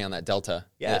lot of money on that delta.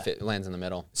 Yeah. If it lands in the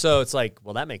middle. So it's like,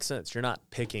 well, that makes sense. You're not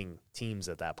picking teams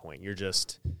at that point. You're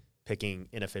just picking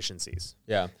inefficiencies.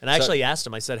 Yeah. And I actually asked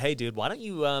him. I said, hey, dude, why don't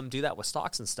you do that with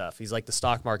stocks and stuff? He's like, the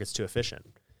stock market's too efficient.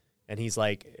 And he's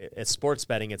like, at sports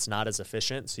betting, it's not as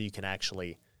efficient, so you can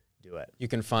actually do it. You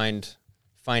can find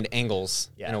angles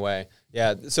in a way.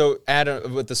 Yeah. So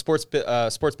with the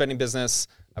sports betting business,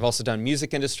 I've also done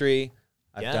music industry.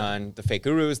 I've done the fake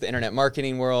gurus, the internet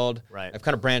marketing world. Right. I've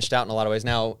kind of branched out in a lot of ways.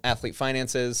 Now, athlete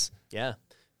finances. Yeah.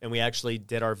 And we actually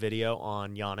did our video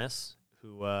on Giannis,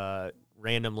 who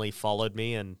randomly followed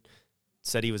me and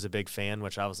said he was a big fan,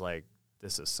 which I was like,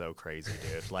 this is so crazy,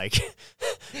 dude. Like,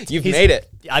 You've made it.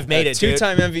 I've made it, dude.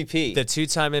 Two-time MVP. The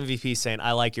two-time MVP saying,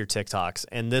 I like your TikToks.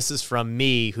 And this is from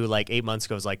me, who like 8 months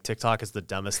ago was like, TikTok is the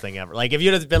dumbest thing ever. Like, if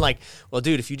you'd have been like, well,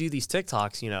 dude, if you do these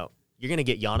TikToks, you're going to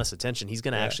get Giannis' attention. He's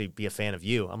going to actually be a fan of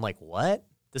you. I'm like, what?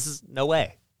 This is no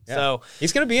way. Yeah. So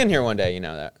he's going to be in here one day, you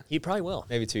know that. He probably will.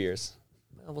 Maybe 2 years.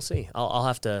 Well, we'll see. I'll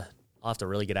have to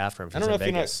really get after him. If I don't know if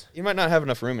Vegas. you might not have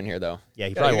enough room in here, though. Yeah,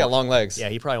 he probably got long legs. Yeah,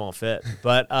 he probably won't fit.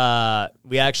 But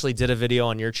we actually did a video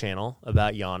on your channel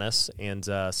about Giannis,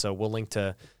 and so we'll link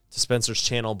to Spencer's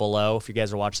channel below. If you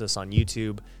guys are watching this on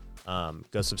YouTube,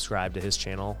 go subscribe to his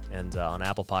channel, and on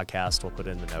Apple Podcast, we'll put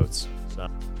it in the notes. So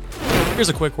here's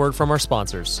a quick word from our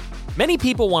sponsors. Many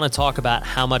people want to talk about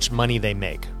how much money they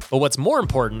make, but what's more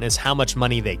important is how much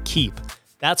money they keep.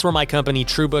 That's where my company,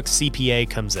 TrueBooks CPA,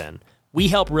 comes in. We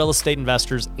help real estate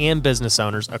investors and business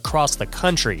owners across the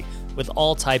country with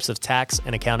all types of tax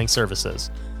and accounting services.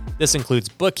 This includes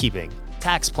bookkeeping,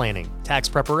 tax planning, tax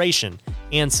preparation,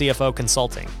 and CFO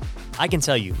consulting. I can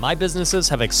tell you, my businesses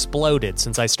have exploded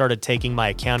since I started taking my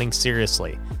accounting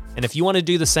seriously. And if you want to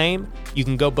do the same, you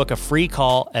can go book a free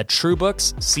call at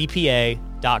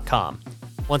truebookscpa.com.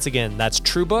 Once again, that's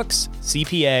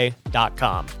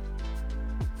truebookscpa.com.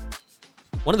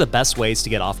 One of the best ways to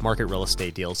get off-market real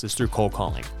estate deals is through cold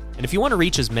calling. And if you want to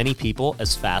reach as many people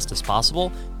as fast as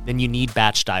possible, then you need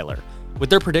Batch Dialer.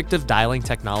 With their predictive dialing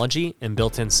technology and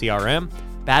built-in CRM,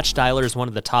 Batch Dialer is one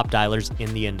of the top dialers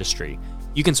in the industry.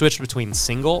 You can switch between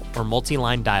single or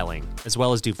multi-line dialing, as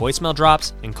well as do voicemail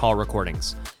drops and call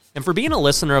recordings. And for being a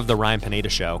listener of The Ryan Pineda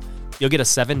Show, you'll get a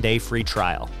 7-day free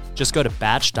trial. Just go to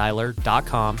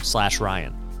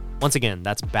batchdialer.com/Ryan. Once again,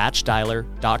 that's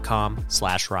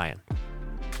batchdialer.com/Ryan.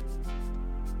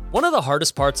 One of the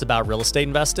hardest parts about real estate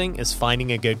investing is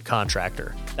finding a good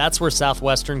contractor. That's where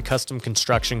Southwestern Custom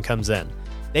Construction comes in.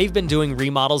 They've been doing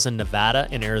remodels in Nevada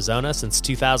and Arizona since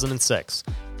 2006.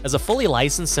 As a fully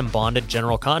licensed and bonded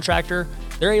general contractor,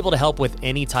 they're able to help with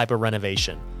any type of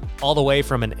renovation, all the way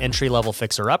from an entry-level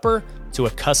fixer-upper to a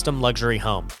custom luxury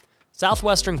home.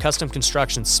 Southwestern Custom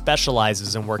Construction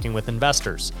specializes in working with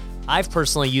investors. I've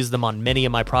personally used them on many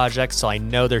of my projects, so I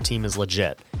know their team is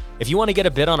legit. If you want to get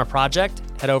a bid on a project,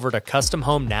 head over to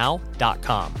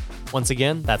customhomenow.com. Once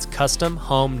again, that's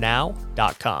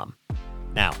customhomenow.com.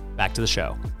 Now, back to the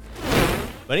show.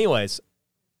 But anyways,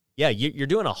 yeah, you're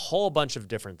doing a whole bunch of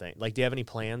different things. Like, do you have any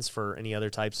plans for any other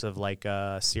types of like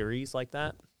series like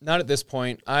that? Not at this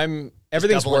point.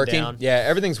 Everything's working. Down. Yeah,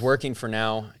 everything's working for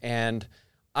now. And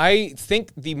I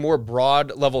think the more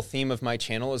broad level theme of my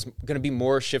channel is going to be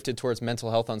more shifted towards mental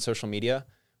health on social media,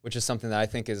 which is something that I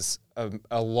think is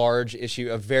a large issue,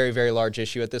 a very, very large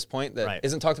issue at this point that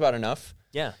isn't talked about enough.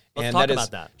 Yeah, let's talk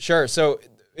about that. Sure. So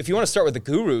if you want to start with the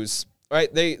gurus,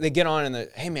 right, they get on and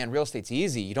hey man, real estate's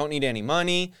easy. You don't need any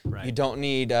money. Right. You don't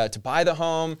need to buy the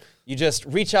home. You just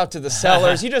reach out to the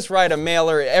sellers. You just write a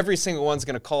mailer. Every single one's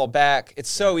going to call back. It's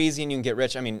so easy and you can get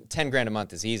rich. I mean, 10 grand a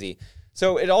month is easy.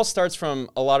 So it all starts from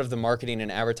a lot of the marketing and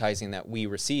advertising that we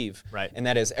receive. Right. And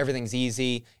that is everything's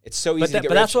easy. It's so easy to get rich.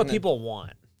 But that's what people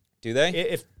want. Do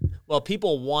they?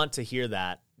 People want to hear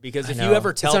that, because if I know. you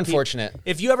ever tell it's unfortunate.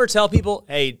 If you ever tell people,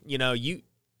 hey, you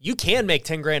can make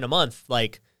 10 grand a month,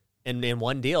 like in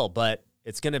one deal, but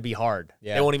it's going to be hard.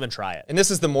 Yeah. They won't even try it. And this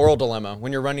is the moral dilemma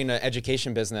when you're running an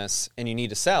education business and you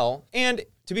need to sell. And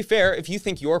to be fair, if you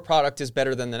think your product is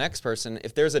better than the next person,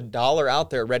 if there's $1 out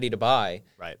there ready to buy,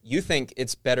 right, you think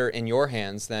it's better in your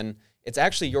hands, then it's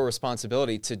actually your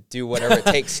responsibility to do whatever it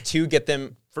takes to get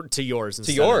them to yours.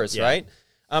 Right?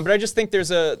 But I just think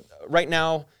there's right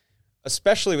now,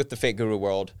 especially with the fake guru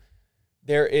world,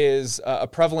 there is a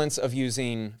prevalence of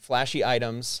using flashy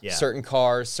items, certain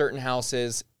cars, certain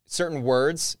houses, certain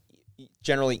words,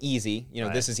 generally easy.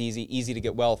 Right. This is easy to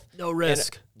get wealth. No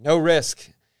risk. No risk.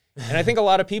 And I think a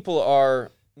lot of people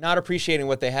are not appreciating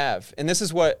what they have. And this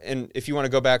is and if you want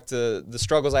to go back to the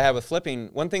struggles I have with flipping,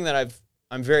 one thing that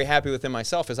I'm very happy within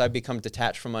myself is I've become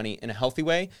detached from money in a healthy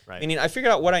way. Right. Meaning I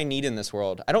figured out what I need in this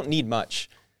world. I don't need much.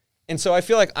 And so I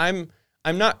feel like I'm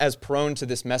not as prone to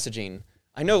this messaging.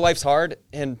 I know life's hard,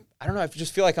 and I don't know, I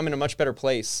just feel like I'm in a much better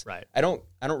place. Right. I don't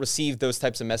receive those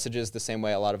types of messages the same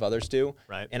way a lot of others do.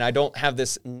 Right. And I don't have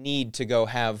this need to go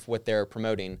have what they're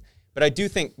promoting. But I do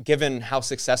think, given how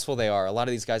successful they are, a lot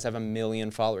of these guys have 1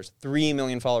 million followers, 3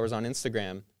 million followers on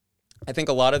Instagram. I think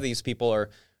a lot of these people are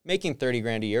making 30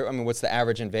 grand a year. I mean, what's the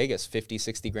average in Vegas? 50,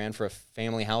 60 grand for a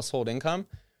family household income?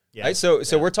 Yeah. Right? So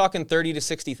we're talking 30 to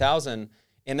 60,000,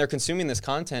 and they're consuming this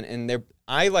content. And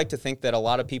I like to think that a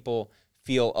lot of people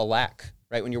feel a lack,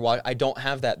 right? When you're watching, I don't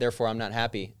have that, therefore I'm not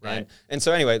happy. Right. And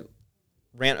so anyway,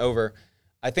 rant over.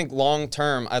 I think long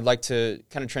term, I'd like to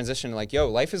kind of transition like, yo,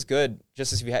 life is good.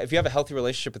 Just as if you have a healthy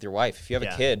relationship with your wife, if you have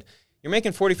a kid, you're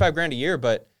making $45,000 a year,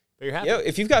 but you're happy. Yo,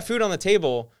 if you've got food on the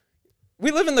table, we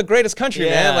live in the greatest country,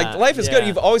 man. Like life is good.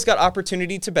 You've always got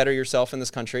opportunity to better yourself in this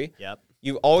country. Yep.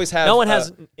 You always have. No one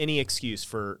has any excuse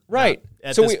for at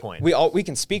this point. We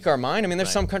can speak our mind. I mean,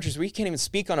 there's some countries where you can't even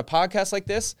speak on a podcast like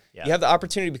this. Yep. You have the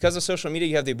opportunity because of social media.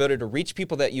 You have the ability to reach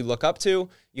people that you look up to.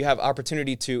 You have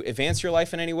opportunity to advance your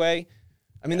life in any way.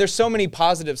 I mean, there's so many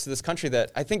positives to this country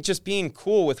that I think just being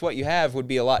cool with what you have would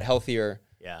be a lot healthier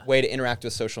way to interact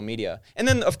with social media. And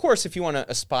then, of course, if you want to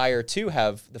aspire to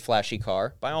have the flashy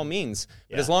car, by all means.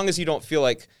 But as long as you don't feel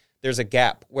like there's a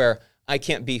gap where I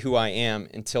can't be who I am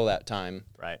until that time.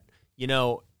 Right. You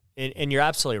know, and you're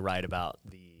absolutely right about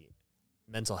the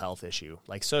mental health issue.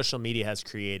 Like, social media has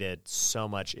created so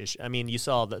much issue. I mean, you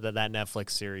saw that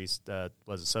Netflix series,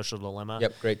 was it Social Dilemma?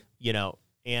 Yep, great. You know,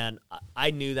 and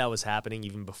I knew that was happening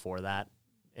even before that.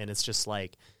 And it's just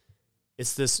like,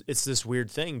 it's this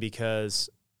weird thing because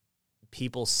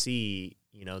people see,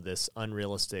 you know, this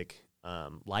unrealistic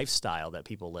lifestyle that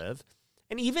people live,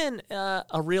 and even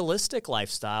a realistic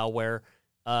lifestyle where,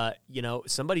 you know,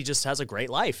 somebody just has a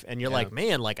great life, and you're like,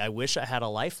 man, like I wish I had a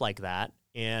life like that,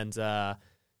 and man,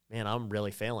 I'm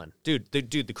really failing, dude.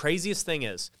 The craziest thing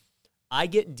is, I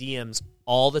get DMs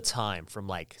all the time from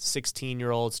like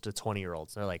 16-year-olds to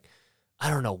 20-year-olds. They're like, I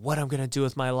don't know what I'm gonna do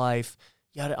with my life.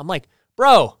 Yeah, I'm like,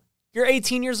 bro, you're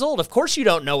 18 years old. Of course you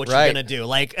don't know what you're going to do.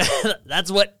 Like, that's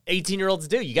what 18-year-olds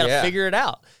do. You got to figure it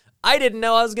out. I didn't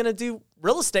know I was going to do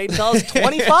real estate until I was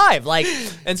 25.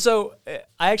 And so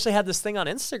I actually had this thing on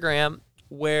Instagram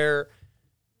where,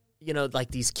 you know,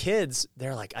 like these kids,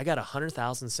 they're like, I got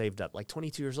 100,000 saved up, like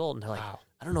 22 years old. And they're like,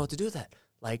 I don't know what to do with that.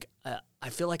 Like, I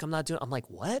feel like I'm not doing, I'm like,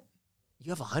 what?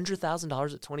 You have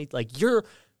 $100,000 at 20? Like, you're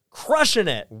crushing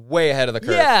it. Way ahead of the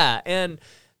curve. Yeah. And,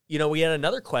 you know, we had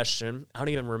another question. I don't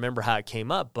even remember how it came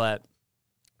up, but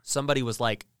somebody was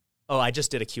like, oh, I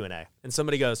just did a Q&A. And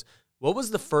somebody goes, what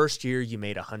was the first year you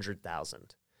made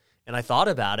 100,000? And I thought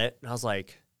about it, and I was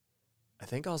like, I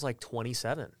think I was like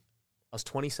 27. I was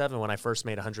 27 when I first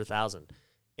made 100,000.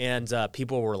 And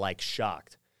people were like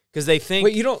shocked because they think,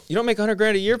 wait, you don't make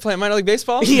 $100,000 a year playing minor league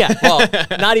baseball? Yeah, well,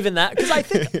 not even that. Because I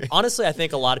think, honestly, I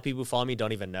think a lot of people who follow me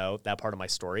don't even know that part of my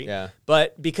story. Yeah.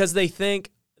 But because they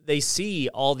think, they see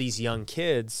all these young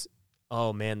kids,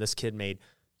 oh man, this kid made,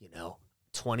 you know,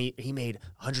 he made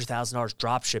 $100,000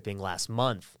 drop shipping last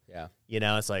month. Yeah. You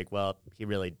know, it's like, well,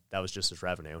 that was just his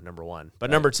revenue, number one. But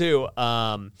number two,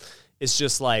 it's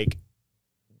just like,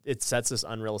 it sets this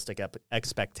unrealistic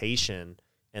expectation.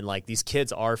 And like, these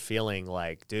kids are feeling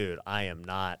like, dude, I am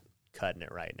not cutting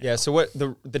it right now. Yeah. So what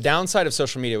the downside of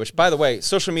social media, which by the way,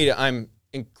 social media, I'm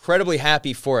incredibly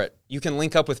happy for it. You can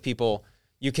link up with people.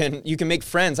 You can make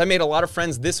friends. I made a lot of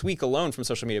friends this week alone from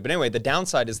social media. But anyway, the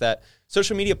downside is that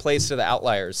social media plays to the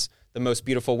outliers. The most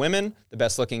beautiful women, the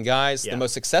best looking guys, the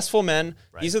most successful men.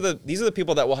 Right. These are the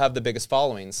people that will have the biggest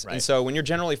followings. Right. And so when you're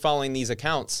generally following these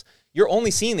accounts, you're only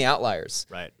seeing the outliers.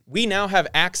 Right. We now have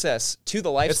access to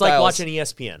the lifestyles. It's like watching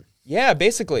ESPN. Yeah,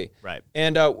 basically. Right.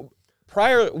 And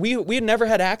prior, we had never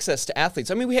had access to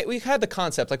athletes. I mean, we had the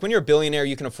concept, like when you're a billionaire,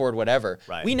 you can afford whatever.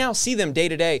 Right. We now see them day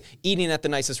to day eating at the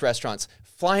nicest restaurants,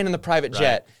 flying in the private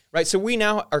jet, right? So we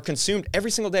now are consumed every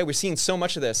single day. We're seeing so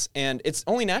much of this, and it's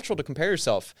only natural to compare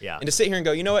yourself. Yeah. And to sit here and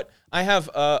go, you know what? I have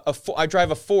I drive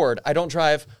a Ford. I don't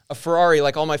drive a Ferrari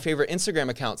like all my favorite Instagram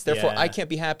accounts. Therefore, I can't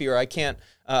be happy, or I can't.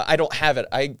 I don't have it.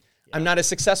 I'm not as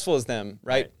successful as them,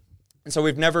 right? And so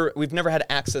we've never had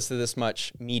access to this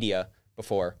much media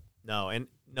before. No,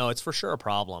 it's for sure a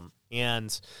problem.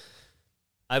 And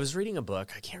I was reading a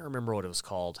book. I can't remember what it was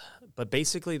called, but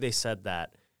basically they said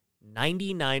that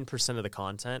 99% of the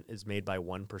content is made by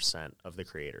 1% of the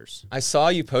creators. I saw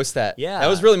you post that. Yeah. That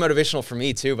was really motivational for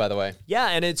me too, by the way. Yeah,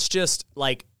 and it's just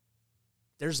like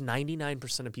there's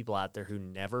 99% of people out there who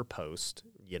never post,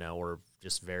 you know, or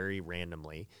just very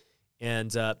randomly.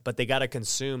 And but they got to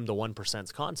consume the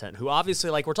 1%'s content, who obviously,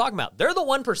 like we're talking about, they're the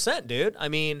 1%, dude. I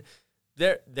mean,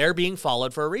 they're being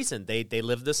followed for a reason. They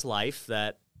live this life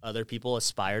that other people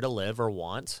aspire to live or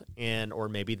want, or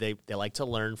maybe they like to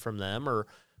learn from them or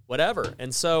whatever.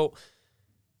 And so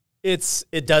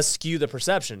it does skew the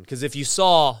perception, because if you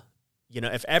saw, you know,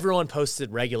 if everyone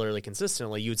posted regularly,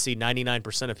 consistently, you would see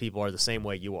 99% of people are the same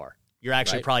way you are. You're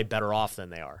actually probably better off than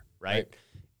they are, right?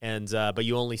 And but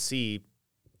you only see,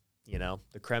 you know,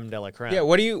 the creme de la creme. Yeah.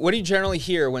 What do you generally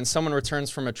hear when someone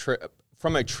returns from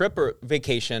a trip or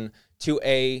vacation to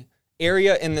a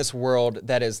area in this world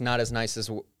that is not as nice as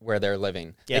where they're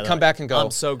living? Yeah, they come back and go, I'm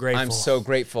so grateful. I'm so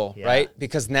grateful, right?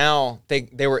 Because now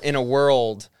they were in a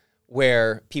world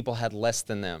where people had less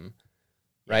than them,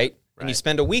 right? And you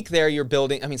spend a week there, you're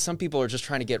building. I mean, some people are just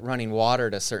trying to get running water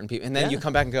to certain people. And then you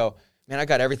come back and go, man, I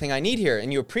got everything I need here.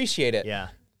 And you appreciate it. Yeah.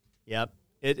 Yep.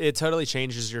 It totally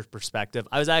changes your perspective.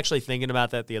 I was actually thinking about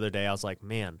that the other day. I was like,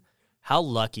 man, how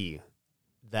lucky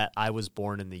that I was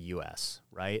born in the U.S.,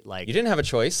 right? Like, you didn't have a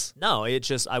choice. No, it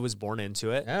just, I was born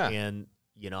into it. Yeah. And,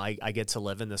 you know, I get to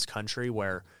live in this country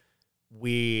where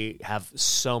we have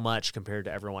so much compared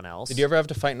to everyone else. Did you ever have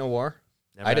to fight in a war?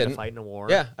 Never I had didn't. to fight in a war.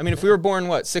 Yeah. I mean, if we were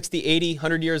born, 60, 80,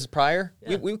 100 years prior,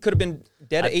 we could have been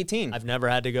dead at 18. I've never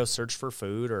had to go search for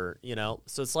food or, you know,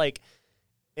 so it's like,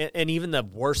 and even the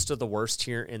worst of the worst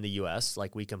here in the U.S.,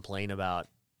 like we complain about,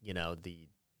 you know, the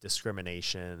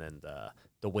discrimination and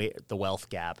the wealth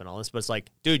gap and all this, but it's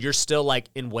like, dude, you're still like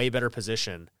in way better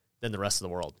position than the rest of the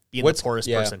world, being the poorest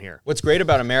person here. What's great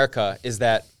about America is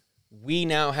that we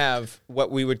now have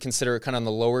what we would consider kind of on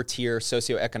the lower tier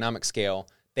socioeconomic scale.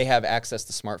 They have access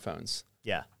to smartphones.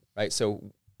 Yeah. Right.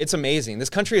 So it's amazing. This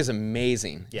country is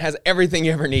amazing. Yeah. It has everything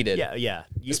you ever needed. Yeah. Yeah.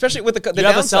 Especially with the you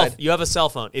have downside. You have a cell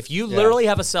phone. If you literally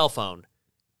have a cell phone,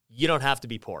 you don't have to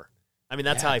be poor. I mean,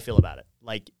 that's how I feel about it.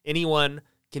 Like, anyone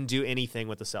can do anything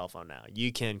with a cell phone now.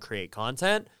 You can create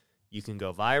content. You can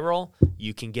go viral.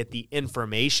 You can get the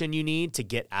information you need to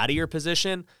get out of your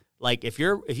position. Like, if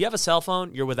you have a cell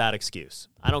phone, you're without excuse.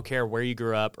 I don't care where you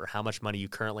grew up or how much money you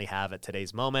currently have at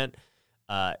today's moment.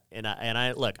 And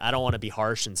I look, I don't want to be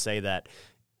harsh and say that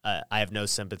I have no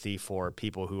sympathy for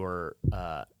people who are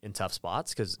in tough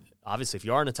spots, because obviously if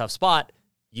you are in a tough spot,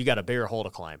 you got a bigger hole to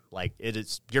climb. Like,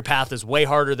 your path is way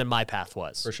harder than my path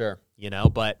was. For sure. You know,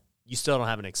 but you still don't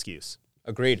have an excuse.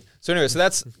 Agreed. So anyway, so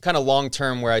that's kind of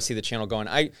long-term where I see the channel going.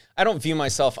 I don't view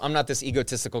myself, I'm not this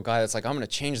egotistical guy that's like, I'm going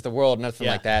to change the world, nothing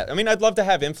like that. I mean, I'd love to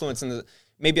have influence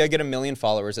maybe I get 1 million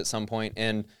followers at some point,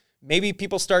 and maybe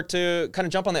people start to kind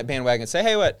of jump on that bandwagon and say,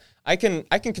 hey, I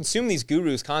can consume these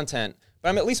gurus' content, but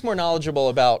I'm at least more knowledgeable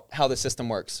about how the system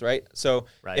works, right? So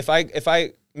if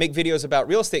I make videos about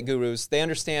real estate gurus, they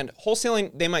understand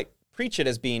wholesaling. They might preach it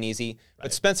as being easy,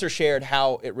 but Spencer shared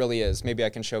how it really is. Maybe I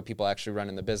can show people actually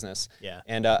running the business. Yeah.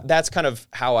 And that's kind of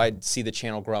how I see the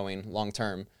channel growing long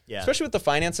term. Yeah. Especially with the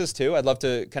finances too. I'd love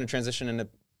to kind of transition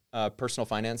into personal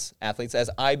finance athletes. As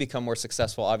I become more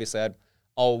successful, obviously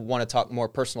I'll want to talk more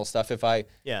personal stuff. If I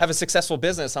have a successful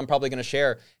business, I'm probably going to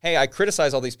share, hey, I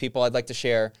criticize all these people. I'd like to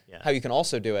share how you can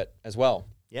also do it as well.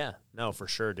 Yeah, no, for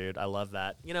sure, dude. I love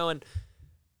that. You know, and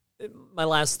my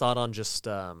last thought on just,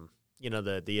 you know,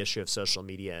 the issue of social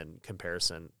media and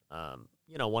comparison,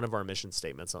 you know, one of our mission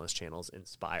statements on this channel is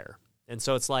inspire. And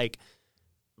so it's like,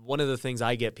 one of the things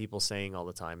I get people saying all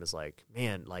the time is like,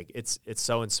 man, like it's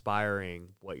so inspiring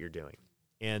what you're doing.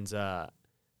 And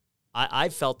I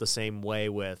felt the same way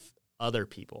with other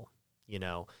people, you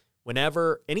know,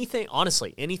 whenever anything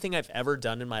I've ever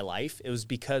done in my life, it was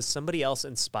because somebody else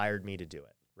inspired me to do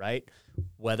it, right?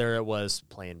 Whether it was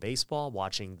playing baseball,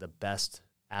 watching the best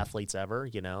athletes ever,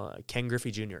 you know, Ken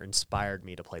Griffey Jr. inspired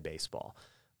me to play baseball.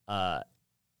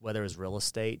 Whether it was real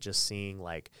estate, just seeing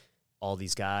like all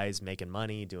these guys making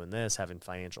money, doing this, having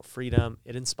financial freedom,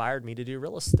 it inspired me to do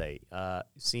real estate.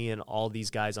 Seeing all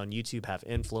these guys on YouTube have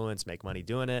influence, make money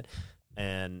doing it,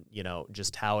 and, you know,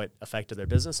 just how it affected their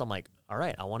business, I'm like, all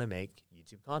right, I want to make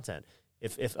YouTube content.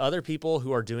 If other people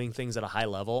who are doing things at a high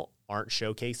level aren't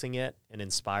showcasing it and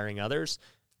inspiring others,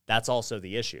 that's also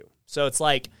the issue. So it's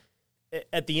like,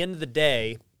 at the end of the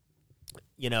day,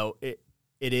 you know, it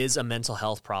is a mental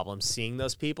health problem seeing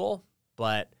those people,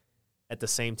 but at the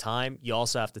same time, you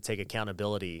also have to take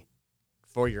accountability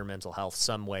for your mental health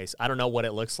some ways. I don't know what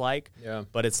it looks like,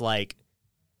 but it's like,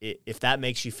 if that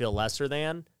makes you feel lesser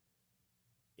than,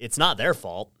 it's not their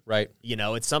fault, right? You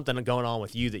know, it's something going on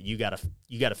with you that you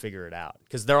gotta figure it out.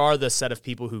 Because there are the set of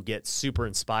people who get super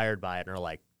inspired by it and are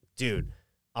like, dude,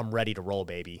 I'm ready to roll,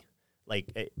 baby.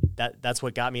 Like that's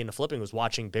what got me into flipping, was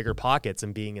watching Bigger Pockets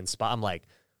and being inspired. I'm like,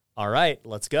 all right,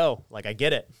 let's go. Like, I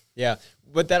get it. Yeah,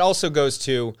 but that also goes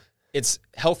to, it's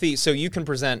healthy. So you can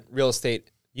present real estate.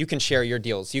 You can share your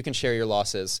deals. You can share your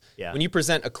losses. Yeah. When you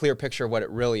present a clear picture of what it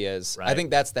really is, I think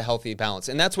that's the healthy balance.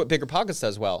 And that's what Bigger Pockets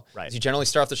does well. Right. You generally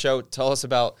start off the show, tell us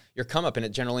about your come up, and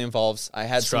it generally involves, I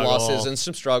had Struggle. some losses and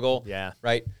some struggle. Yeah.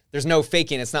 Right? There's no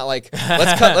faking. It's not like,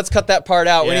 let's cut that part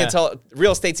out. We Yeah. need to tell,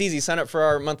 real estate's easy. Sign up for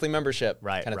our monthly membership.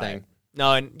 Right. Kind of thing.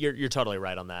 No, and you're totally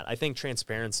right on that. I think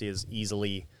transparency is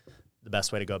easily the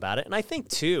best way to go about it. And I think,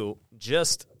 too,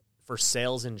 just for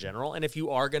sales in general, and if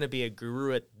you are going to be a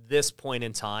guru at this point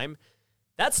in time,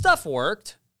 that stuff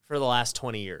worked for the last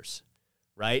 20 years,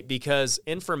 right? Because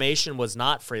information was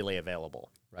not freely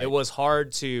available. Right. It was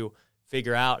hard to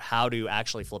figure out how to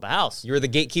actually flip a house. You're the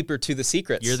gatekeeper to the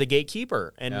secrets. You're the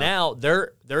gatekeeper. And now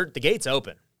they're the gate's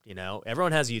open. You know,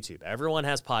 everyone has YouTube. Everyone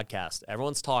has podcasts.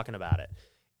 Everyone's talking about it.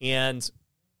 And,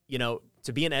 you know,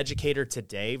 to be an educator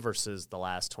today versus the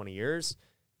last 20 years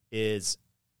is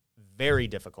very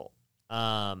difficult.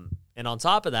 And on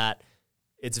top of that,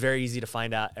 it's very easy to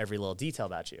find out every little detail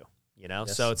about you, you know?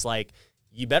 Yes. So it's like,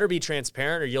 you better be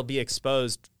transparent or you'll be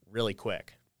exposed really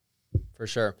quick. For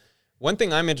sure. One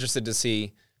thing I'm interested to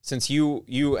see, since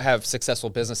you have successful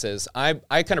businesses, I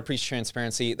kind of preach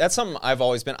transparency. That's something I've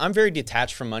always been. I'm very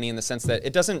detached from money in the sense that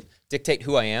it doesn't dictate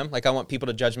who I am. Like, I want people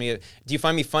to judge me. Do you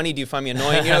find me funny? Do you find me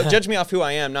annoying? You know, judge me off who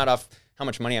I am, not off how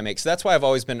much money I make. So that's why I've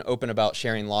always been open about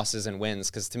sharing losses and wins,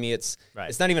 because to me it's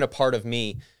not even a part of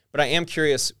me. But I am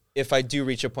curious, if I do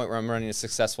reach a point where I'm running a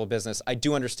successful business, I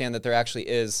do understand that there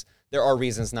are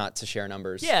reasons not to share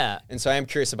numbers. Yeah. And so I am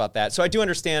curious about that. So I do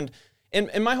understand.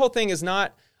 And my whole thing is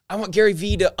not, I want Gary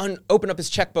Vee to open up his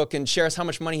checkbook and share us how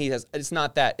much money he has. It's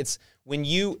not that. It's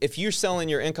if you're selling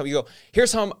your income, you go,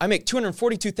 here's how I make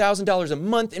 $242,000 a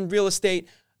month in real estate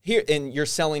here, and you're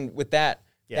selling with that.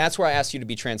 Yeah. That's where I ask you to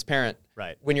be transparent.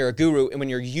 Right. When you're a guru and when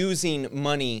you're using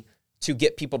money to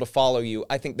get people to follow you,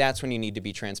 I think that's when you need to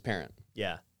be transparent.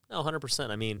 Yeah. No,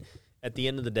 100%. I mean, at the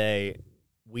end of the day,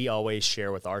 we always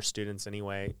share with our students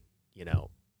anyway, you know,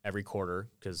 every quarter,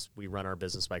 because we run our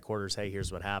business by quarters. Hey,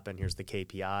 here's what happened. Here's the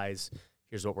KPIs.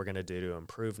 Here's what we're going to do to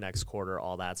improve next quarter,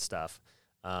 all that stuff.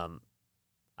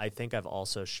 I think I've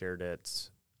also shared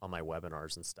it on my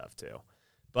webinars and stuff too.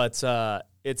 But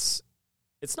it's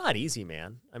not easy,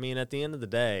 man. I mean, at the end of the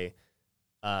day,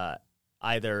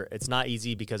 either it's not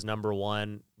easy because, number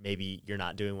one, maybe you're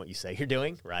not doing what you say you're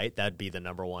doing, right? That'd be the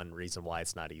number one reason why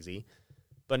it's not easy.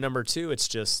 But number two, it's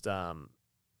just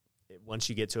once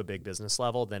you get to a big business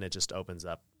level, then it just opens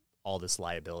up all this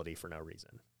liability for no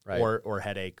reason, right? Or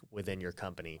headache within your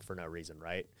company for no reason,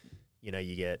 right? You know,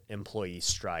 you get employee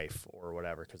strife or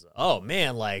whatever because, oh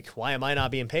man, like, why am I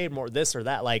not being paid more, this or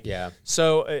that? Like, yeah.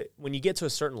 So when you get to a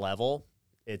certain level,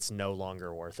 it's no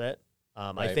longer worth it.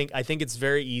 Right. I think it's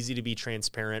very easy to be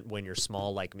transparent when you're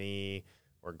small like me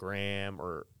or Graham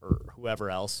or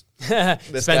whoever else.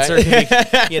 Spencer,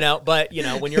 you know, but you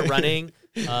know, when you're running,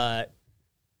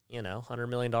 you know, $100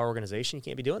 million organization, you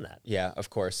can't be doing that. Yeah, of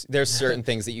course. There's certain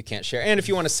things that you can't share. And if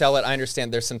you want to sell it, I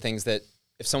understand there's some things that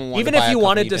if someone wanted even to buy if you a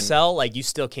wanted company, to sell, like, you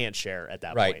still can't share at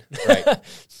that right, point. Right.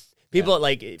 People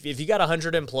like, if you got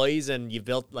 100 employees and you've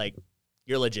built, like,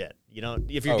 you're legit. You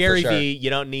don't, if you're Oh, Gary for sure. Vee, you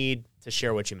don't need to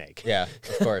share what you make. Yeah,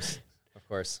 of course. Of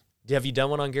course. Have you done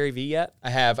one on Gary Vee yet? I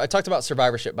have. I talked about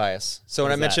survivorship bias. So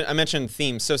when I mentioned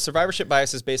themes. So survivorship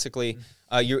bias is basically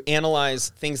you analyze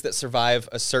things that survive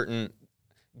a certain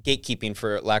gatekeeping,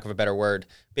 for lack of a better word.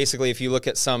 Basically, if you look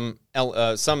at some I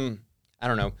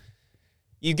don't know,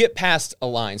 you get past a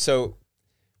line. So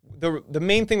the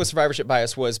main thing with survivorship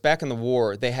bias was back in the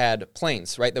war, they had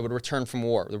planes, right, that would return from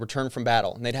war, that would return from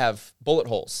battle, and they'd have bullet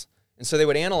holes. And so they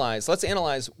would let's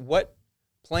analyze what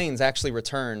planes actually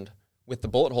returned with the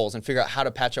bullet holes and figure out how to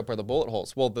patch up where the bullet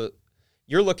holes. Well,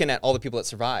 you're looking at all the people that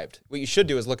survived. What you should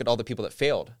do is look at all the people that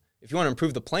failed. If you want to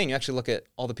improve the plane, you actually look at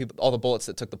all the bullets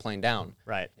that took the plane down.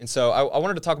 Right. And so I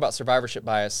wanted to talk about survivorship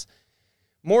bias,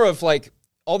 more of like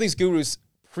all these gurus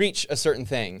preach a certain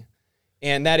thing,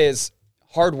 and that is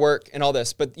hard work and all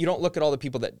this, but you don't look at all the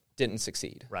people that didn't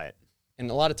succeed. Right.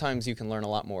 And a lot of times you can learn a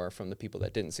lot more from the people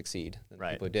that didn't succeed than the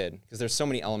people who did, because there's so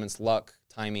many elements: luck,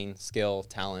 timing, skill,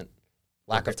 talent,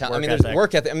 lack of talent. I mean, there's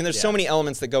work ethic. I mean, there's so many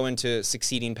elements that go into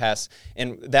succeeding past,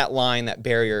 and that line, that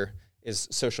barrier, is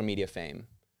social media fame,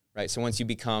 right? So once you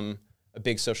become a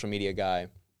big social media guy,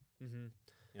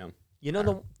 you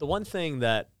know, the one thing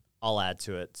that I'll add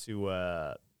to it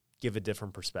to give a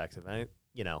different perspective,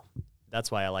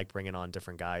 that's why I like bringing on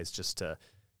different guys,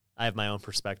 I have my own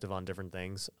perspective on different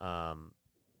things.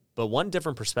 But one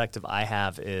different perspective I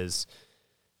have is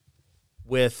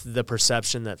with the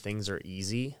perception that things are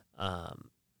easy.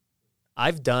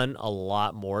 I've done a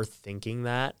lot more thinking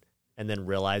that and then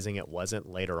realizing it wasn't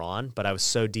later on, but I was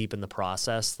so deep in the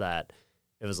process that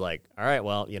it was like, all right,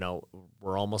 well,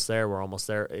 we're almost there.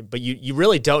 But you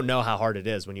really don't know how hard it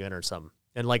is when you enter something.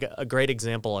 And like a great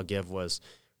example I'll give was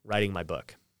writing my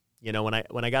book.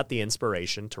 When I got the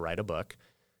inspiration to write a book,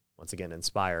 once again,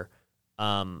 inspire,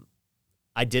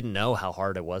 I didn't know how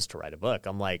hard it was to write a book.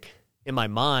 I'm like, in my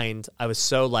mind, I was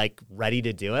so like ready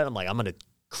to do it. I'm like, I'm going to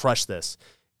crush this.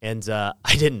 And I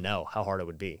didn't know how hard it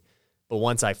would be. But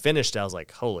once I finished, I was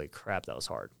like, holy crap, that was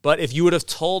hard. But if you would have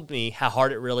told me how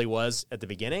hard it really was at the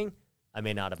beginning, I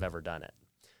may not have ever done it.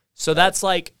 So that's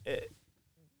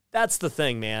the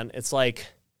thing, man. It's like,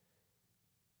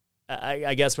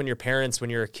 I guess when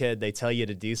you're a kid, they tell you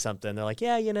to do something. They're like,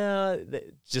 yeah,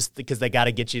 just because they got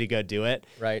to get you to go do it.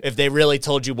 Right. If they really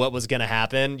told you what was going to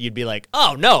happen, you'd be like,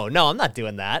 oh, no, I'm not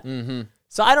doing that. Mm-hmm.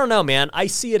 So I don't know, man. I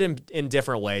see it in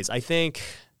different ways. I think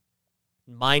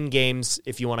mind games,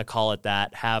 if you want to call it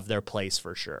that, have their place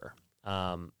for sure.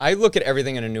 I look at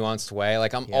everything in a nuanced way.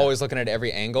 Like I'm always looking at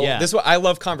every angle. Yeah. This is what I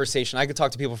love conversation. I could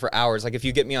talk to people for hours. Like if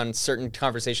you get me on certain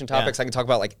conversation topics, I can talk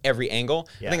about like every angle.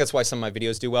 I think that's why some of my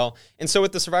videos do well. And so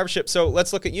with the survivorship, so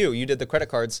let's look at you. You did the credit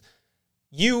cards.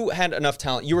 You had enough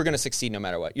talent. You were going to succeed no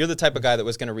matter what. You're the type of guy that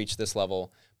was going to reach this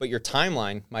level, but your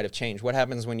timeline might have changed. What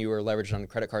happens when you were leveraged on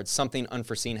credit cards? Something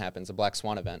unforeseen happens, a black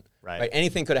swan event. Right.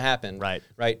 Anything could have happened. Right.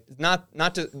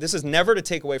 Not to, this is never to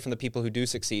take away from the people who do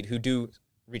succeed, who do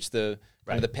reach the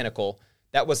kind of the pinnacle.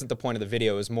 That wasn't the point of the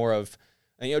video. It was more of,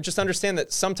 just understand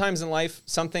that sometimes in life,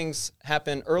 some things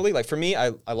happen early. Like for me,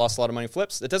 I lost a lot of money in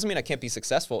flips. That doesn't mean I can't be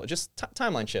successful. It just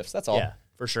timeline shifts. That's all. Yeah,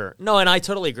 for sure. No, and I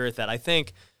totally agree with that. I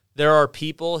think there are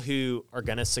people who are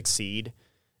going to succeed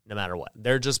no matter what.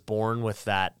 They're just born with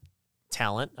that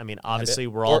talent. I mean, obviously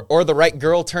we're all... Or the right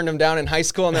girl turned them down in high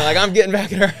school and they're like, I'm getting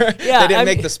back at her. Yeah, they didn't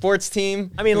make the sports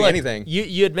team. I mean, look, anything.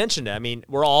 You had mentioned it. I mean,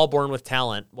 we're all born with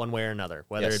talent one way or another,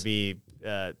 whether it be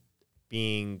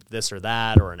being this or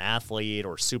that or an athlete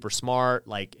or super smart.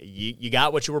 Like you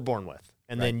got what you were born with.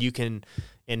 And then you can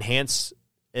enhance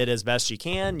it as best you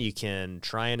can. You can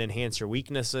try and enhance your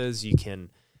weaknesses. You can,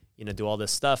 do all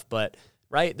this stuff. But,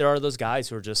 there are those guys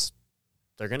who are just...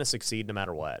 They're going to succeed no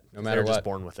matter what. They're just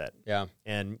born with it. Yeah.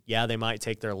 And they might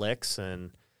take their licks and,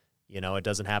 it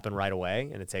doesn't happen right away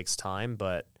and it takes time,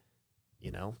 but,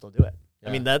 they'll do it. Yeah.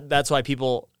 I mean, that's why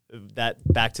people,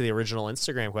 back to the original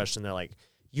Instagram question, they're like,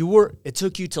 it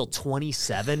took you till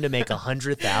 27 to make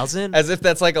 100,000? As if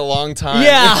that's like a long time.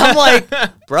 Yeah. I'm like,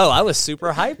 bro, I was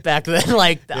super hyped back then.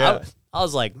 I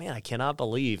was like, man, I cannot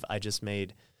believe I just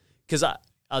made, because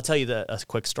I'll tell you a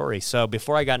quick story. So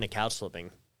before I got into couch flipping,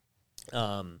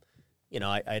 I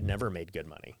had never made good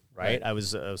money, right? I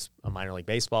was a minor league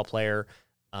baseball player.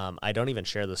 I don't even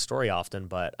share this story often,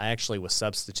 but I actually was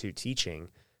substitute teaching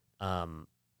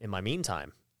in my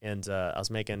meantime. And I was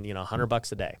making,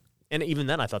 $100 a day. And even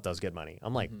then I thought that was good money.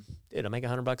 I'm like, dude, I make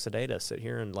 $100 a day to sit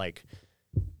here and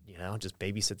just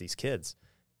babysit these kids.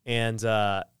 And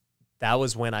that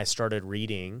was when I started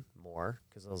reading more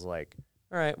because I was like,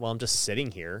 all right, well, I'm just sitting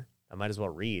here. I might as well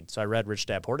read. So I read Rich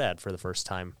Dad Poor Dad for the first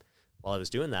time while I was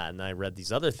doing that, and I read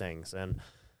these other things, and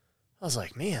I was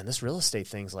like, man, this real estate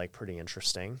thing's pretty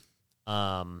interesting.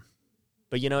 But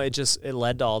it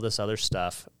led to all this other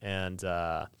stuff, and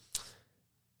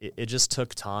it just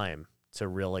took time to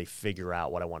really figure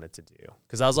out what I wanted to do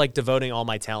because I was devoting all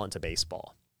my talent to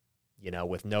baseball,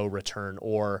 with no return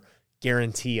or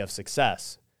guarantee of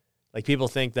success. People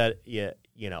think that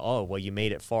oh well, you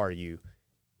made it far, you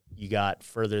got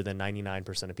further than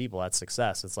 99% of people. That's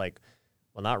success. It's like,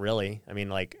 well, not really. I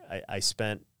mean, I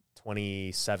spent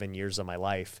 27 years of my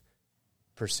life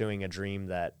pursuing a dream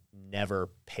that never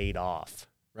paid off.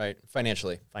 Right.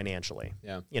 Financially.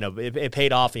 Yeah. It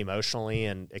paid off emotionally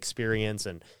and experience,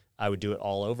 and I would do it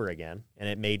all over again. And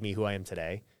it made me who I am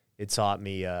today. It taught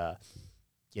me,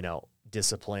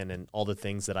 discipline and all the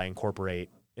things that I incorporate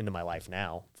into my life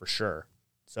now, for sure.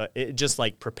 So it just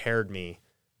prepared me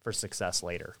for success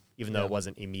later, even though it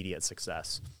wasn't immediate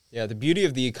success. Yeah, the beauty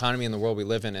of the economy and the world we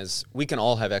live in is we can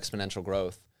all have exponential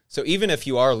growth. So even if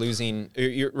you are losing,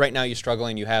 right now you're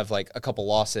struggling, you have a couple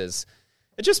losses,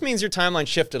 it just means your timeline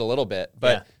shifted a little bit.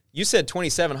 But you said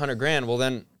 2,700 grand. Well,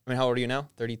 then, how old are you now?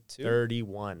 32?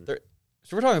 31.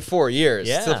 So we're talking 4 years.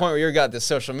 Yeah. To the point where you got this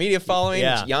social media following.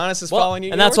 Yeah. Giannis is following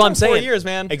you. And that's what I'm saying. 4 years,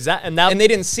 man. Exactly. And they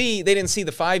didn't see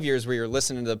the 5 years where you're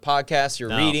listening to the podcast,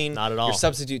 you're reading, not at all. You're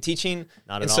substitute teaching. Not at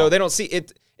all. And so they don't see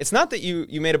it. It's not that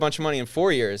you made a bunch of money in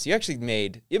 4 years. You actually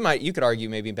you could argue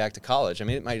maybe back to college. I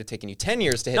mean, it might have taken you 10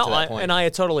 years to hit to that point. And I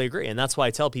totally agree. And that's why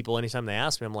I tell people anytime they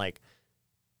ask me, I'm like,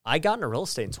 I got into real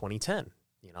estate in 2010.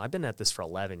 I've been at this for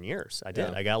 11 years. I did.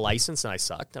 Yeah. I got licensed and I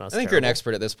sucked. And I think you're an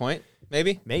expert at this point.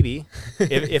 Maybe.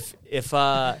 if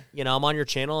I'm on your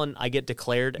channel and I get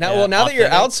declared. Now that you're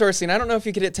outsourcing, I don't know if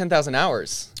you could hit 10,000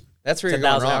 hours. That's where you're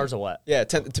going wrong. 10,000 hours of what? Yeah,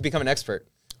 to become an expert.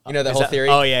 The whole theory.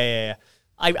 Oh yeah.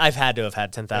 I've had to have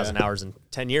had 10,000 hours in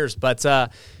 10 years, but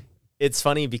it's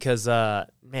funny because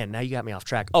man, now you got me off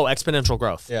track. Oh, exponential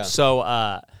growth. Yeah.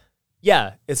 So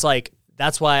it's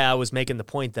that's why I was making the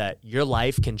point that your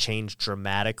life can change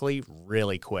dramatically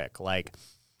really quick.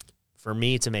 For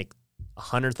me to make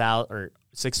 100,000 or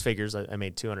six figures, I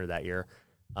made 200 that year,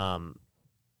 and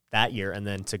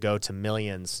then to go to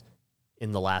millions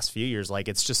in the last few years,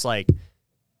 it's just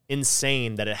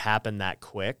insane that it happened that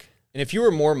quick. And if you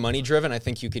were more money driven, I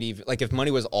think you could even, like, if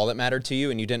money was all that mattered to you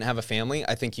and you didn't have a family,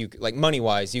 I think you, like, money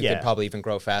wise, you could probably even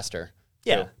grow faster.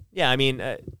 Yeah. too. Yeah. I mean,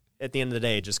 at the end of the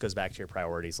day, it just goes back to your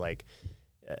priorities. Like,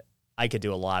 I could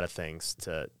do a lot of things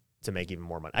to make even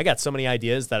more money. I got so many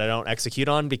ideas that I don't execute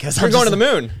on because We're going to the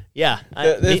moon. Yeah.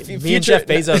 Me and future- Jeff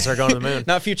Bezos are going to the moon.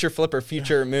 Not future flipper,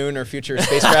 future moon or future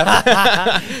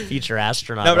spacecraft. Future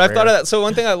astronaut. No, but I've over thought of here. that. So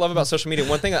one thing I love about social media,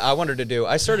 one thing that I wanted to do,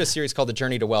 I started a series called The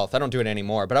Journey to Wealth. I don't do it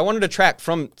anymore, but I wanted to track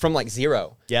from like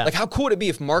zero. Yeah. Like, how cool would it be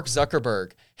if Mark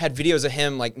Zuckerberg had videos of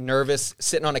him like nervous,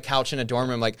 sitting on a couch in a dorm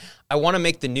room, like, I want to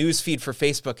make the news feed for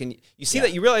Facebook. And you see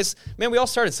that, you realize, man, we all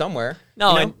started somewhere.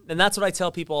 No, you know? and that's what I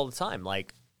tell people all the time.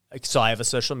 Like, so I have a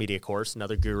social media course,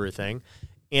 another guru thing,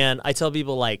 and I tell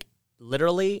people, like,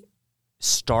 literally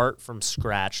start from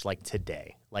scratch, like,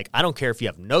 today. Like, I don't care if you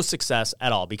have no success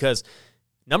at all, because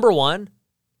number one,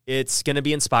 it's going to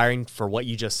be inspiring for what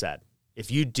you just said. If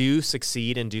you do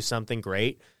succeed and do something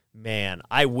great, man,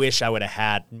 I wish I would have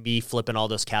had me flipping all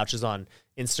those couches on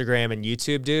Instagram and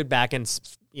YouTube, dude, back in,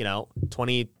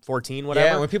 2014, whatever.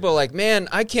 Yeah, when people are like, man,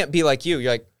 I can't be like you.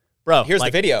 You're like, Bro, here's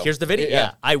like, the video. Here's the video.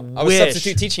 Yeah. I was wish.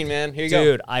 substitute teaching, man. Here you go.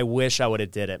 Dude, I wish I would have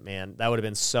did it, man. That would have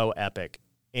been so epic.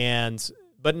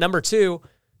 But number two,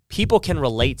 people can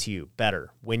relate to you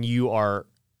better when you're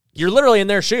literally in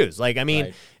their shoes. Like, I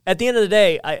mean, at the end of the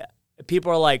day,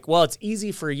 people are like, well, it's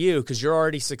easy for you because you're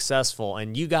already successful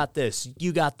and you got this,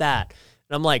 you got that.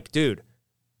 And I'm like, dude,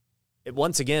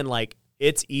 once again, like,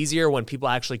 it's easier when people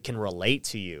actually can relate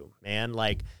to you, man.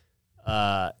 Like,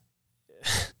 I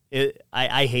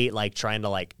hate, like, trying to,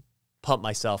 like, pump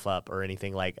myself up or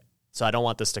anything, like, so I don't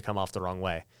want this to come off the wrong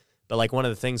way. But, like, one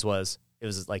of the things was, it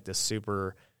was like this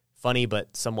super funny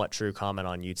but somewhat true comment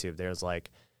on YouTube. There's like,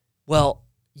 well,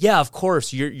 yeah, of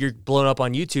course you're blown up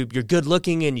on YouTube. You're good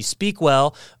looking and you speak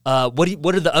well. What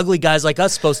are the ugly guys like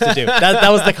us supposed to do? That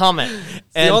was the comment.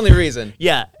 The only reason.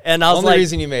 Yeah, and I was only like,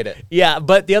 reason you made it. Yeah,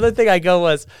 but the other thing I go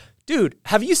was, dude,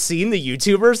 have you seen the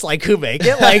YouTubers, like, who make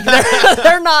it? Like,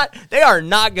 they are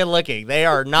not good looking. They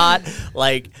are not,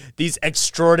 like, these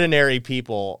extraordinary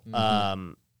people.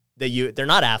 They're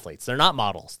not athletes. They're not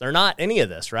models. They're not any of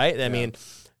this, right? I mean,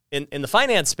 in the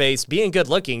finance space, being good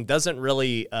looking doesn't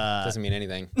really Doesn't mean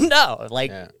anything. No,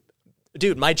 like,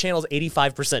 dude, my channel's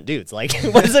 85% dudes. Like,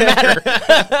 what does it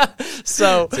matter?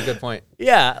 So That's a good point.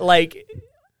 Yeah, like.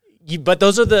 But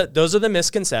those are the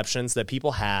misconceptions that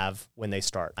people have when they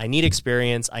start. I need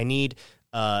experience. I need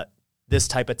this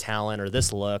type of talent or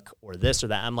this look or this or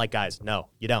that. I'm like, guys, no,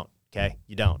 you don't. Okay,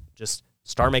 you don't. Just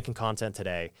start making content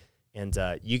today, and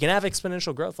you can have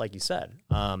exponential growth, like you said.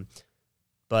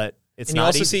 But it's and not you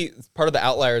also easy. see part of the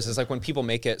outliers is like when people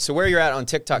make it. So where you're at on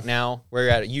TikTok now, where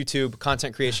you're at YouTube,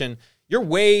 content creation, you're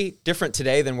way different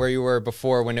today than where you were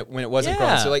before when it wasn't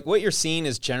growing. So like what you're seeing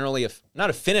is generally not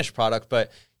a finished product,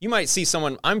 but you might see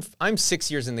someone. I'm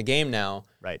 6 years in the game now,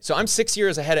 right? So I'm 6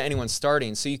 years ahead of anyone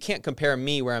starting. So you can't compare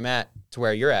me where I'm at to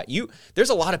where you're at. There's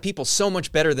a lot of people so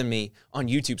much better than me on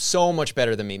YouTube, so much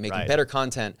better than me, making better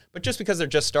content. But just because they're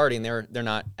just starting, they're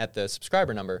not at the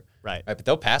subscriber number, right? But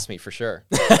they'll pass me for sure.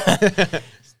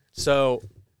 So,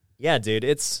 yeah, dude,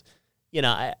 it's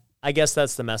I guess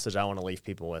that's the message I want to leave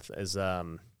people with is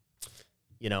to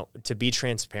be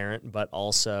transparent, but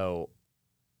also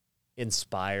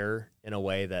inspire in a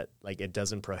way that, like, it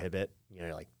doesn't prohibit.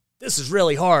 You're like, this is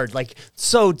really hard, like,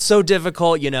 so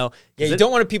difficult. Yeah, you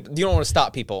don't want to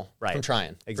stop people from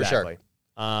trying. Exactly.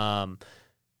 For sure.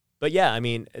 But yeah, I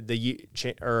mean,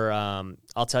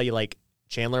 I'll tell you, like,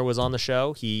 Chandler was on the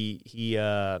show. He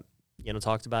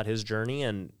talked about his journey,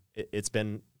 and it's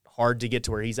been hard to get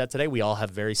to where he's at today. We all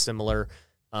have very similar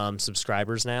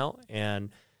subscribers now, and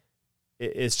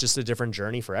it's just a different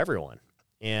journey for everyone.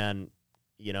 And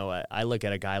I look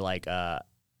at a guy like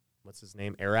what's his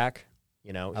name, Eric.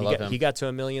 He got to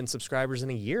 1 million subscribers in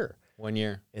a year. 1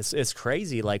 year. It's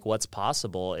crazy, like, what's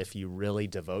possible if you really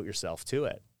devote yourself to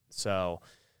it. So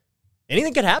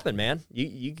anything could happen, man.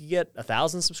 You could get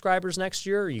 1,000 subscribers next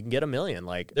year, or you can get 1 million.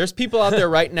 Like, there's people out there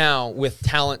right now with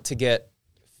talent to get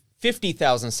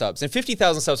 50,000 subs, and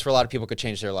 50,000 subs for a lot of people could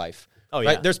change their life. Oh yeah.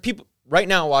 Right? There's people right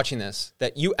now watching this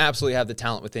that you absolutely have the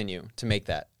talent within you to make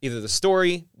that. Either the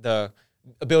story, the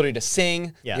ability to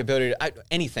sing, the ability to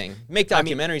anything, make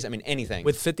documentaries. I mean anything.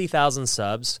 With 50,000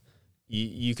 subs,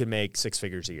 you could make 6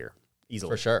 figures a year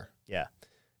easily. For sure. Yeah.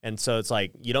 And so it's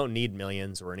like, you don't need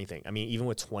millions or anything. I mean, even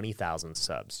with 20,000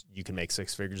 subs, you can make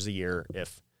 6 figures a year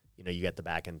if you get the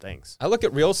back end things. I look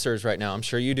at realtors right now. I'm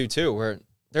sure you do too. Where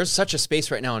there's such a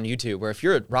space right now on YouTube where if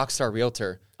you're a rock star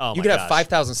realtor, you could have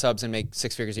 5,000 subs and make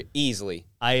 6 figures easily.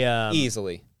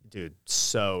 Easily. dude,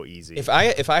 so easy. If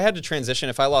I had to transition,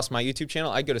 if I lost my YouTube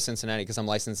channel, I'd go to Cincinnati because I'm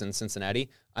licensed in Cincinnati.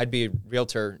 I'd be a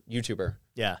realtor YouTuber.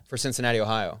 Yeah. For Cincinnati,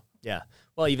 Ohio. Yeah.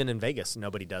 Well, even in Vegas,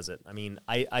 nobody does it. I mean,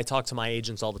 I talk to my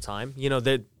agents all the time. You know,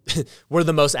 that we're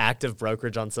the most active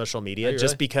brokerage on social media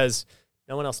just because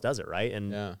no one else does it, right?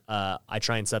 And I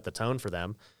try and set the tone for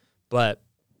them. But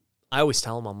I always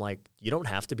tell them, I'm like, you don't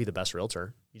have to be the best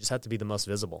realtor. You just have to be the most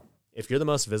visible. If you're the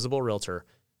most visible realtor,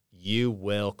 you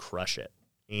will crush it.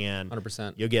 And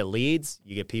 100%. You'll get leads.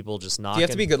 You get people just knocking. Do you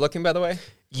have to be good looking, by the way?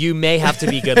 You may have to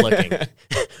be good looking.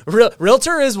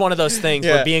 Realtor is one of those things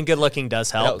where being good looking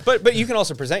does help. Yeah, but you can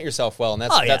also present yourself well, and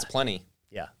that's plenty.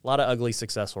 Yeah, a lot of ugly,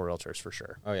 successful realtors for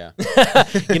sure. Oh yeah.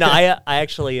 You know, I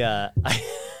actually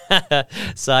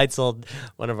so I told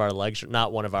one of our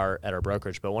not one of our at our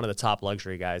brokerage, but one of the top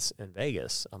luxury guys in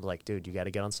Vegas. I'm like, dude, you got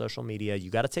to get on social media. You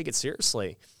got to take it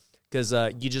seriously because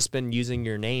you just been using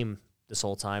your name this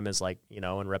whole time as like, you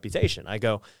know, and reputation. I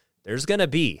go, there's gonna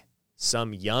be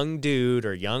some young dude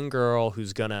or young girl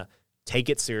who's gonna take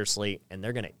it seriously, and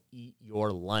they're gonna eat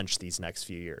your lunch these next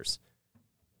few years.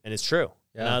 And it's true.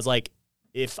 Yeah. And I was like,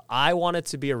 if I wanted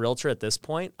to be a realtor at this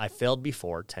point, I failed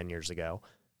before 10 years ago.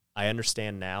 I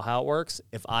understand now how it works.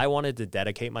 If I wanted to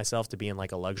dedicate myself to being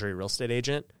like a luxury real estate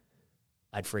agent,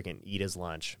 I'd freaking eat his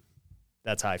lunch.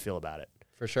 That's how I feel about it.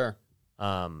 For sure.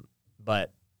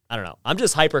 But I don't know. I'm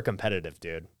just hyper competitive,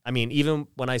 dude. I mean, even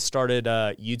when I started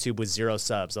YouTube with 0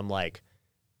 subs, I'm like,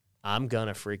 I'm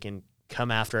gonna freaking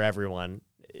come after everyone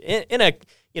in a,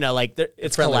 you know, like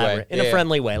it's collaborative in a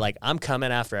friendly way. Like I'm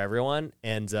coming after everyone,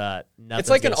 and it's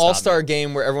like an all-star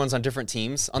game where everyone's on different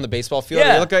teams on the baseball field.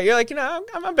 Yeah. You're like, you know,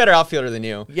 I'm a better outfielder than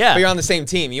you. Yeah, but you're on the same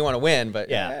team. You want to win,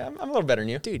 but I'm a little better than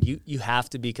you, dude. You have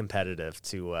to be competitive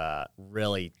to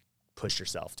really push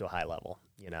yourself to a high level.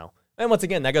 You know. And once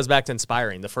again, that goes back to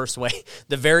inspiring. The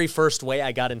very first way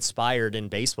I got inspired in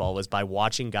baseball was by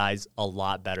watching guys a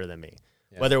lot better than me,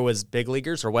 whether it was big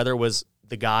leaguers or whether it was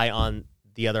the guy on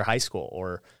the other high school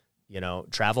or, you know,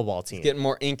 travel ball team. It's getting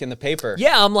more ink in the paper.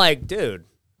 Yeah, I'm like, dude,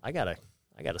 I gotta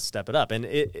step it up, and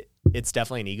it's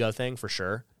definitely an ego thing for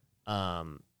sure.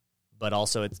 But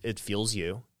also it fuels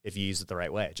you if you use it the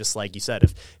right way. Just like you said,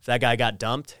 if that guy got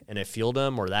dumped and it fueled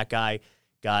him, or that guy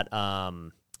got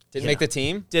Didn't make the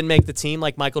team? Didn't make the team,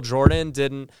 like Michael Jordan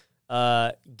didn't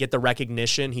get the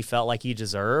recognition he felt like he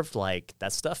deserved. Like,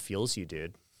 that stuff fuels you,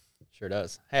 dude. Sure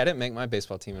does. Hey, I didn't make my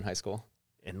baseball team in high school.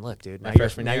 And look, dude, now you're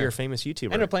a famous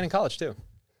YouTuber. I ended up playing in college, too.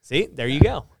 See? There you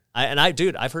go.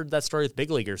 Dude, I've heard that story with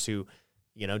big leaguers who,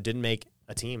 you know, didn't make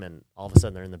a team, and all of a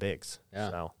sudden they're in the bigs.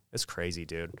 Yeah. So, it's crazy,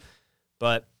 dude.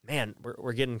 But, man,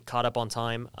 we're getting caught up on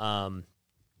time.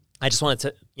 I just wanted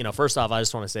to, you know, first off, I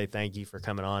just want to say thank you for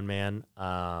coming on, man.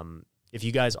 If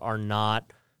you guys are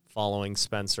not following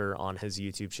Spencer on his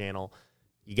YouTube channel,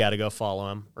 you got to go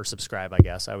follow him or subscribe, I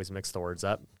guess. I always mix the words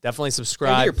up. Definitely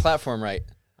subscribe. Get your platform right.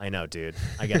 I know, dude.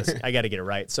 I got to get it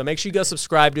right. So make sure you go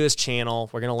subscribe to his channel.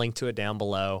 We're going to link to it down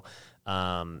below.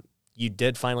 You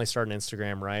did finally start an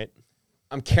Instagram, right?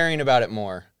 I'm caring about it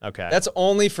more. Okay. That's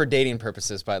only for dating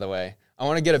purposes, by the way. I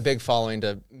want to get a big following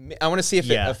I want to see if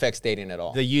it affects dating at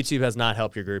all. The YouTube has not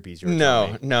helped your groupies.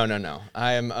 No.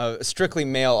 I am a strictly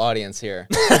male audience here.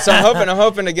 So I'm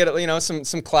hoping to get, you know, some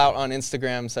clout on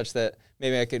Instagram such that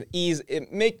maybe I could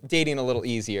make dating a little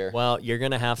easier. Well, you're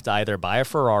going to have to either buy a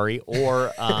Ferrari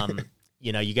or,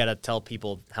 you know, you got to tell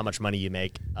people how much money you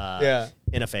make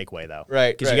in a fake way, though.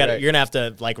 Right. Because you're going to have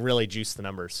to, like, really juice the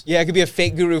numbers. Yeah, I could be a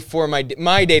fake guru for my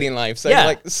dating life. So I can,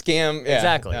 like, scam. Yeah,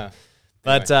 exactly. Yeah.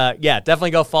 But,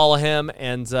 definitely go follow him.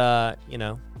 And, you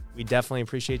know, we definitely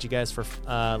appreciate you guys for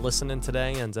listening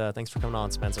today. And thanks for coming on,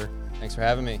 Spencer. Thanks for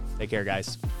having me. Take care,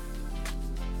 guys.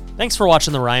 Thanks for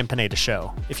watching The Ryan Pineda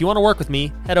Show. If you want to work with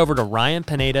me, head over to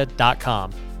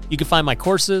ryanpineda.com. You can find my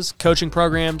courses, coaching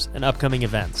programs, and upcoming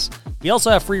events. We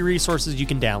also have free resources you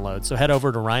can download, so head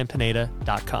over to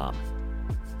ryanpineda.com.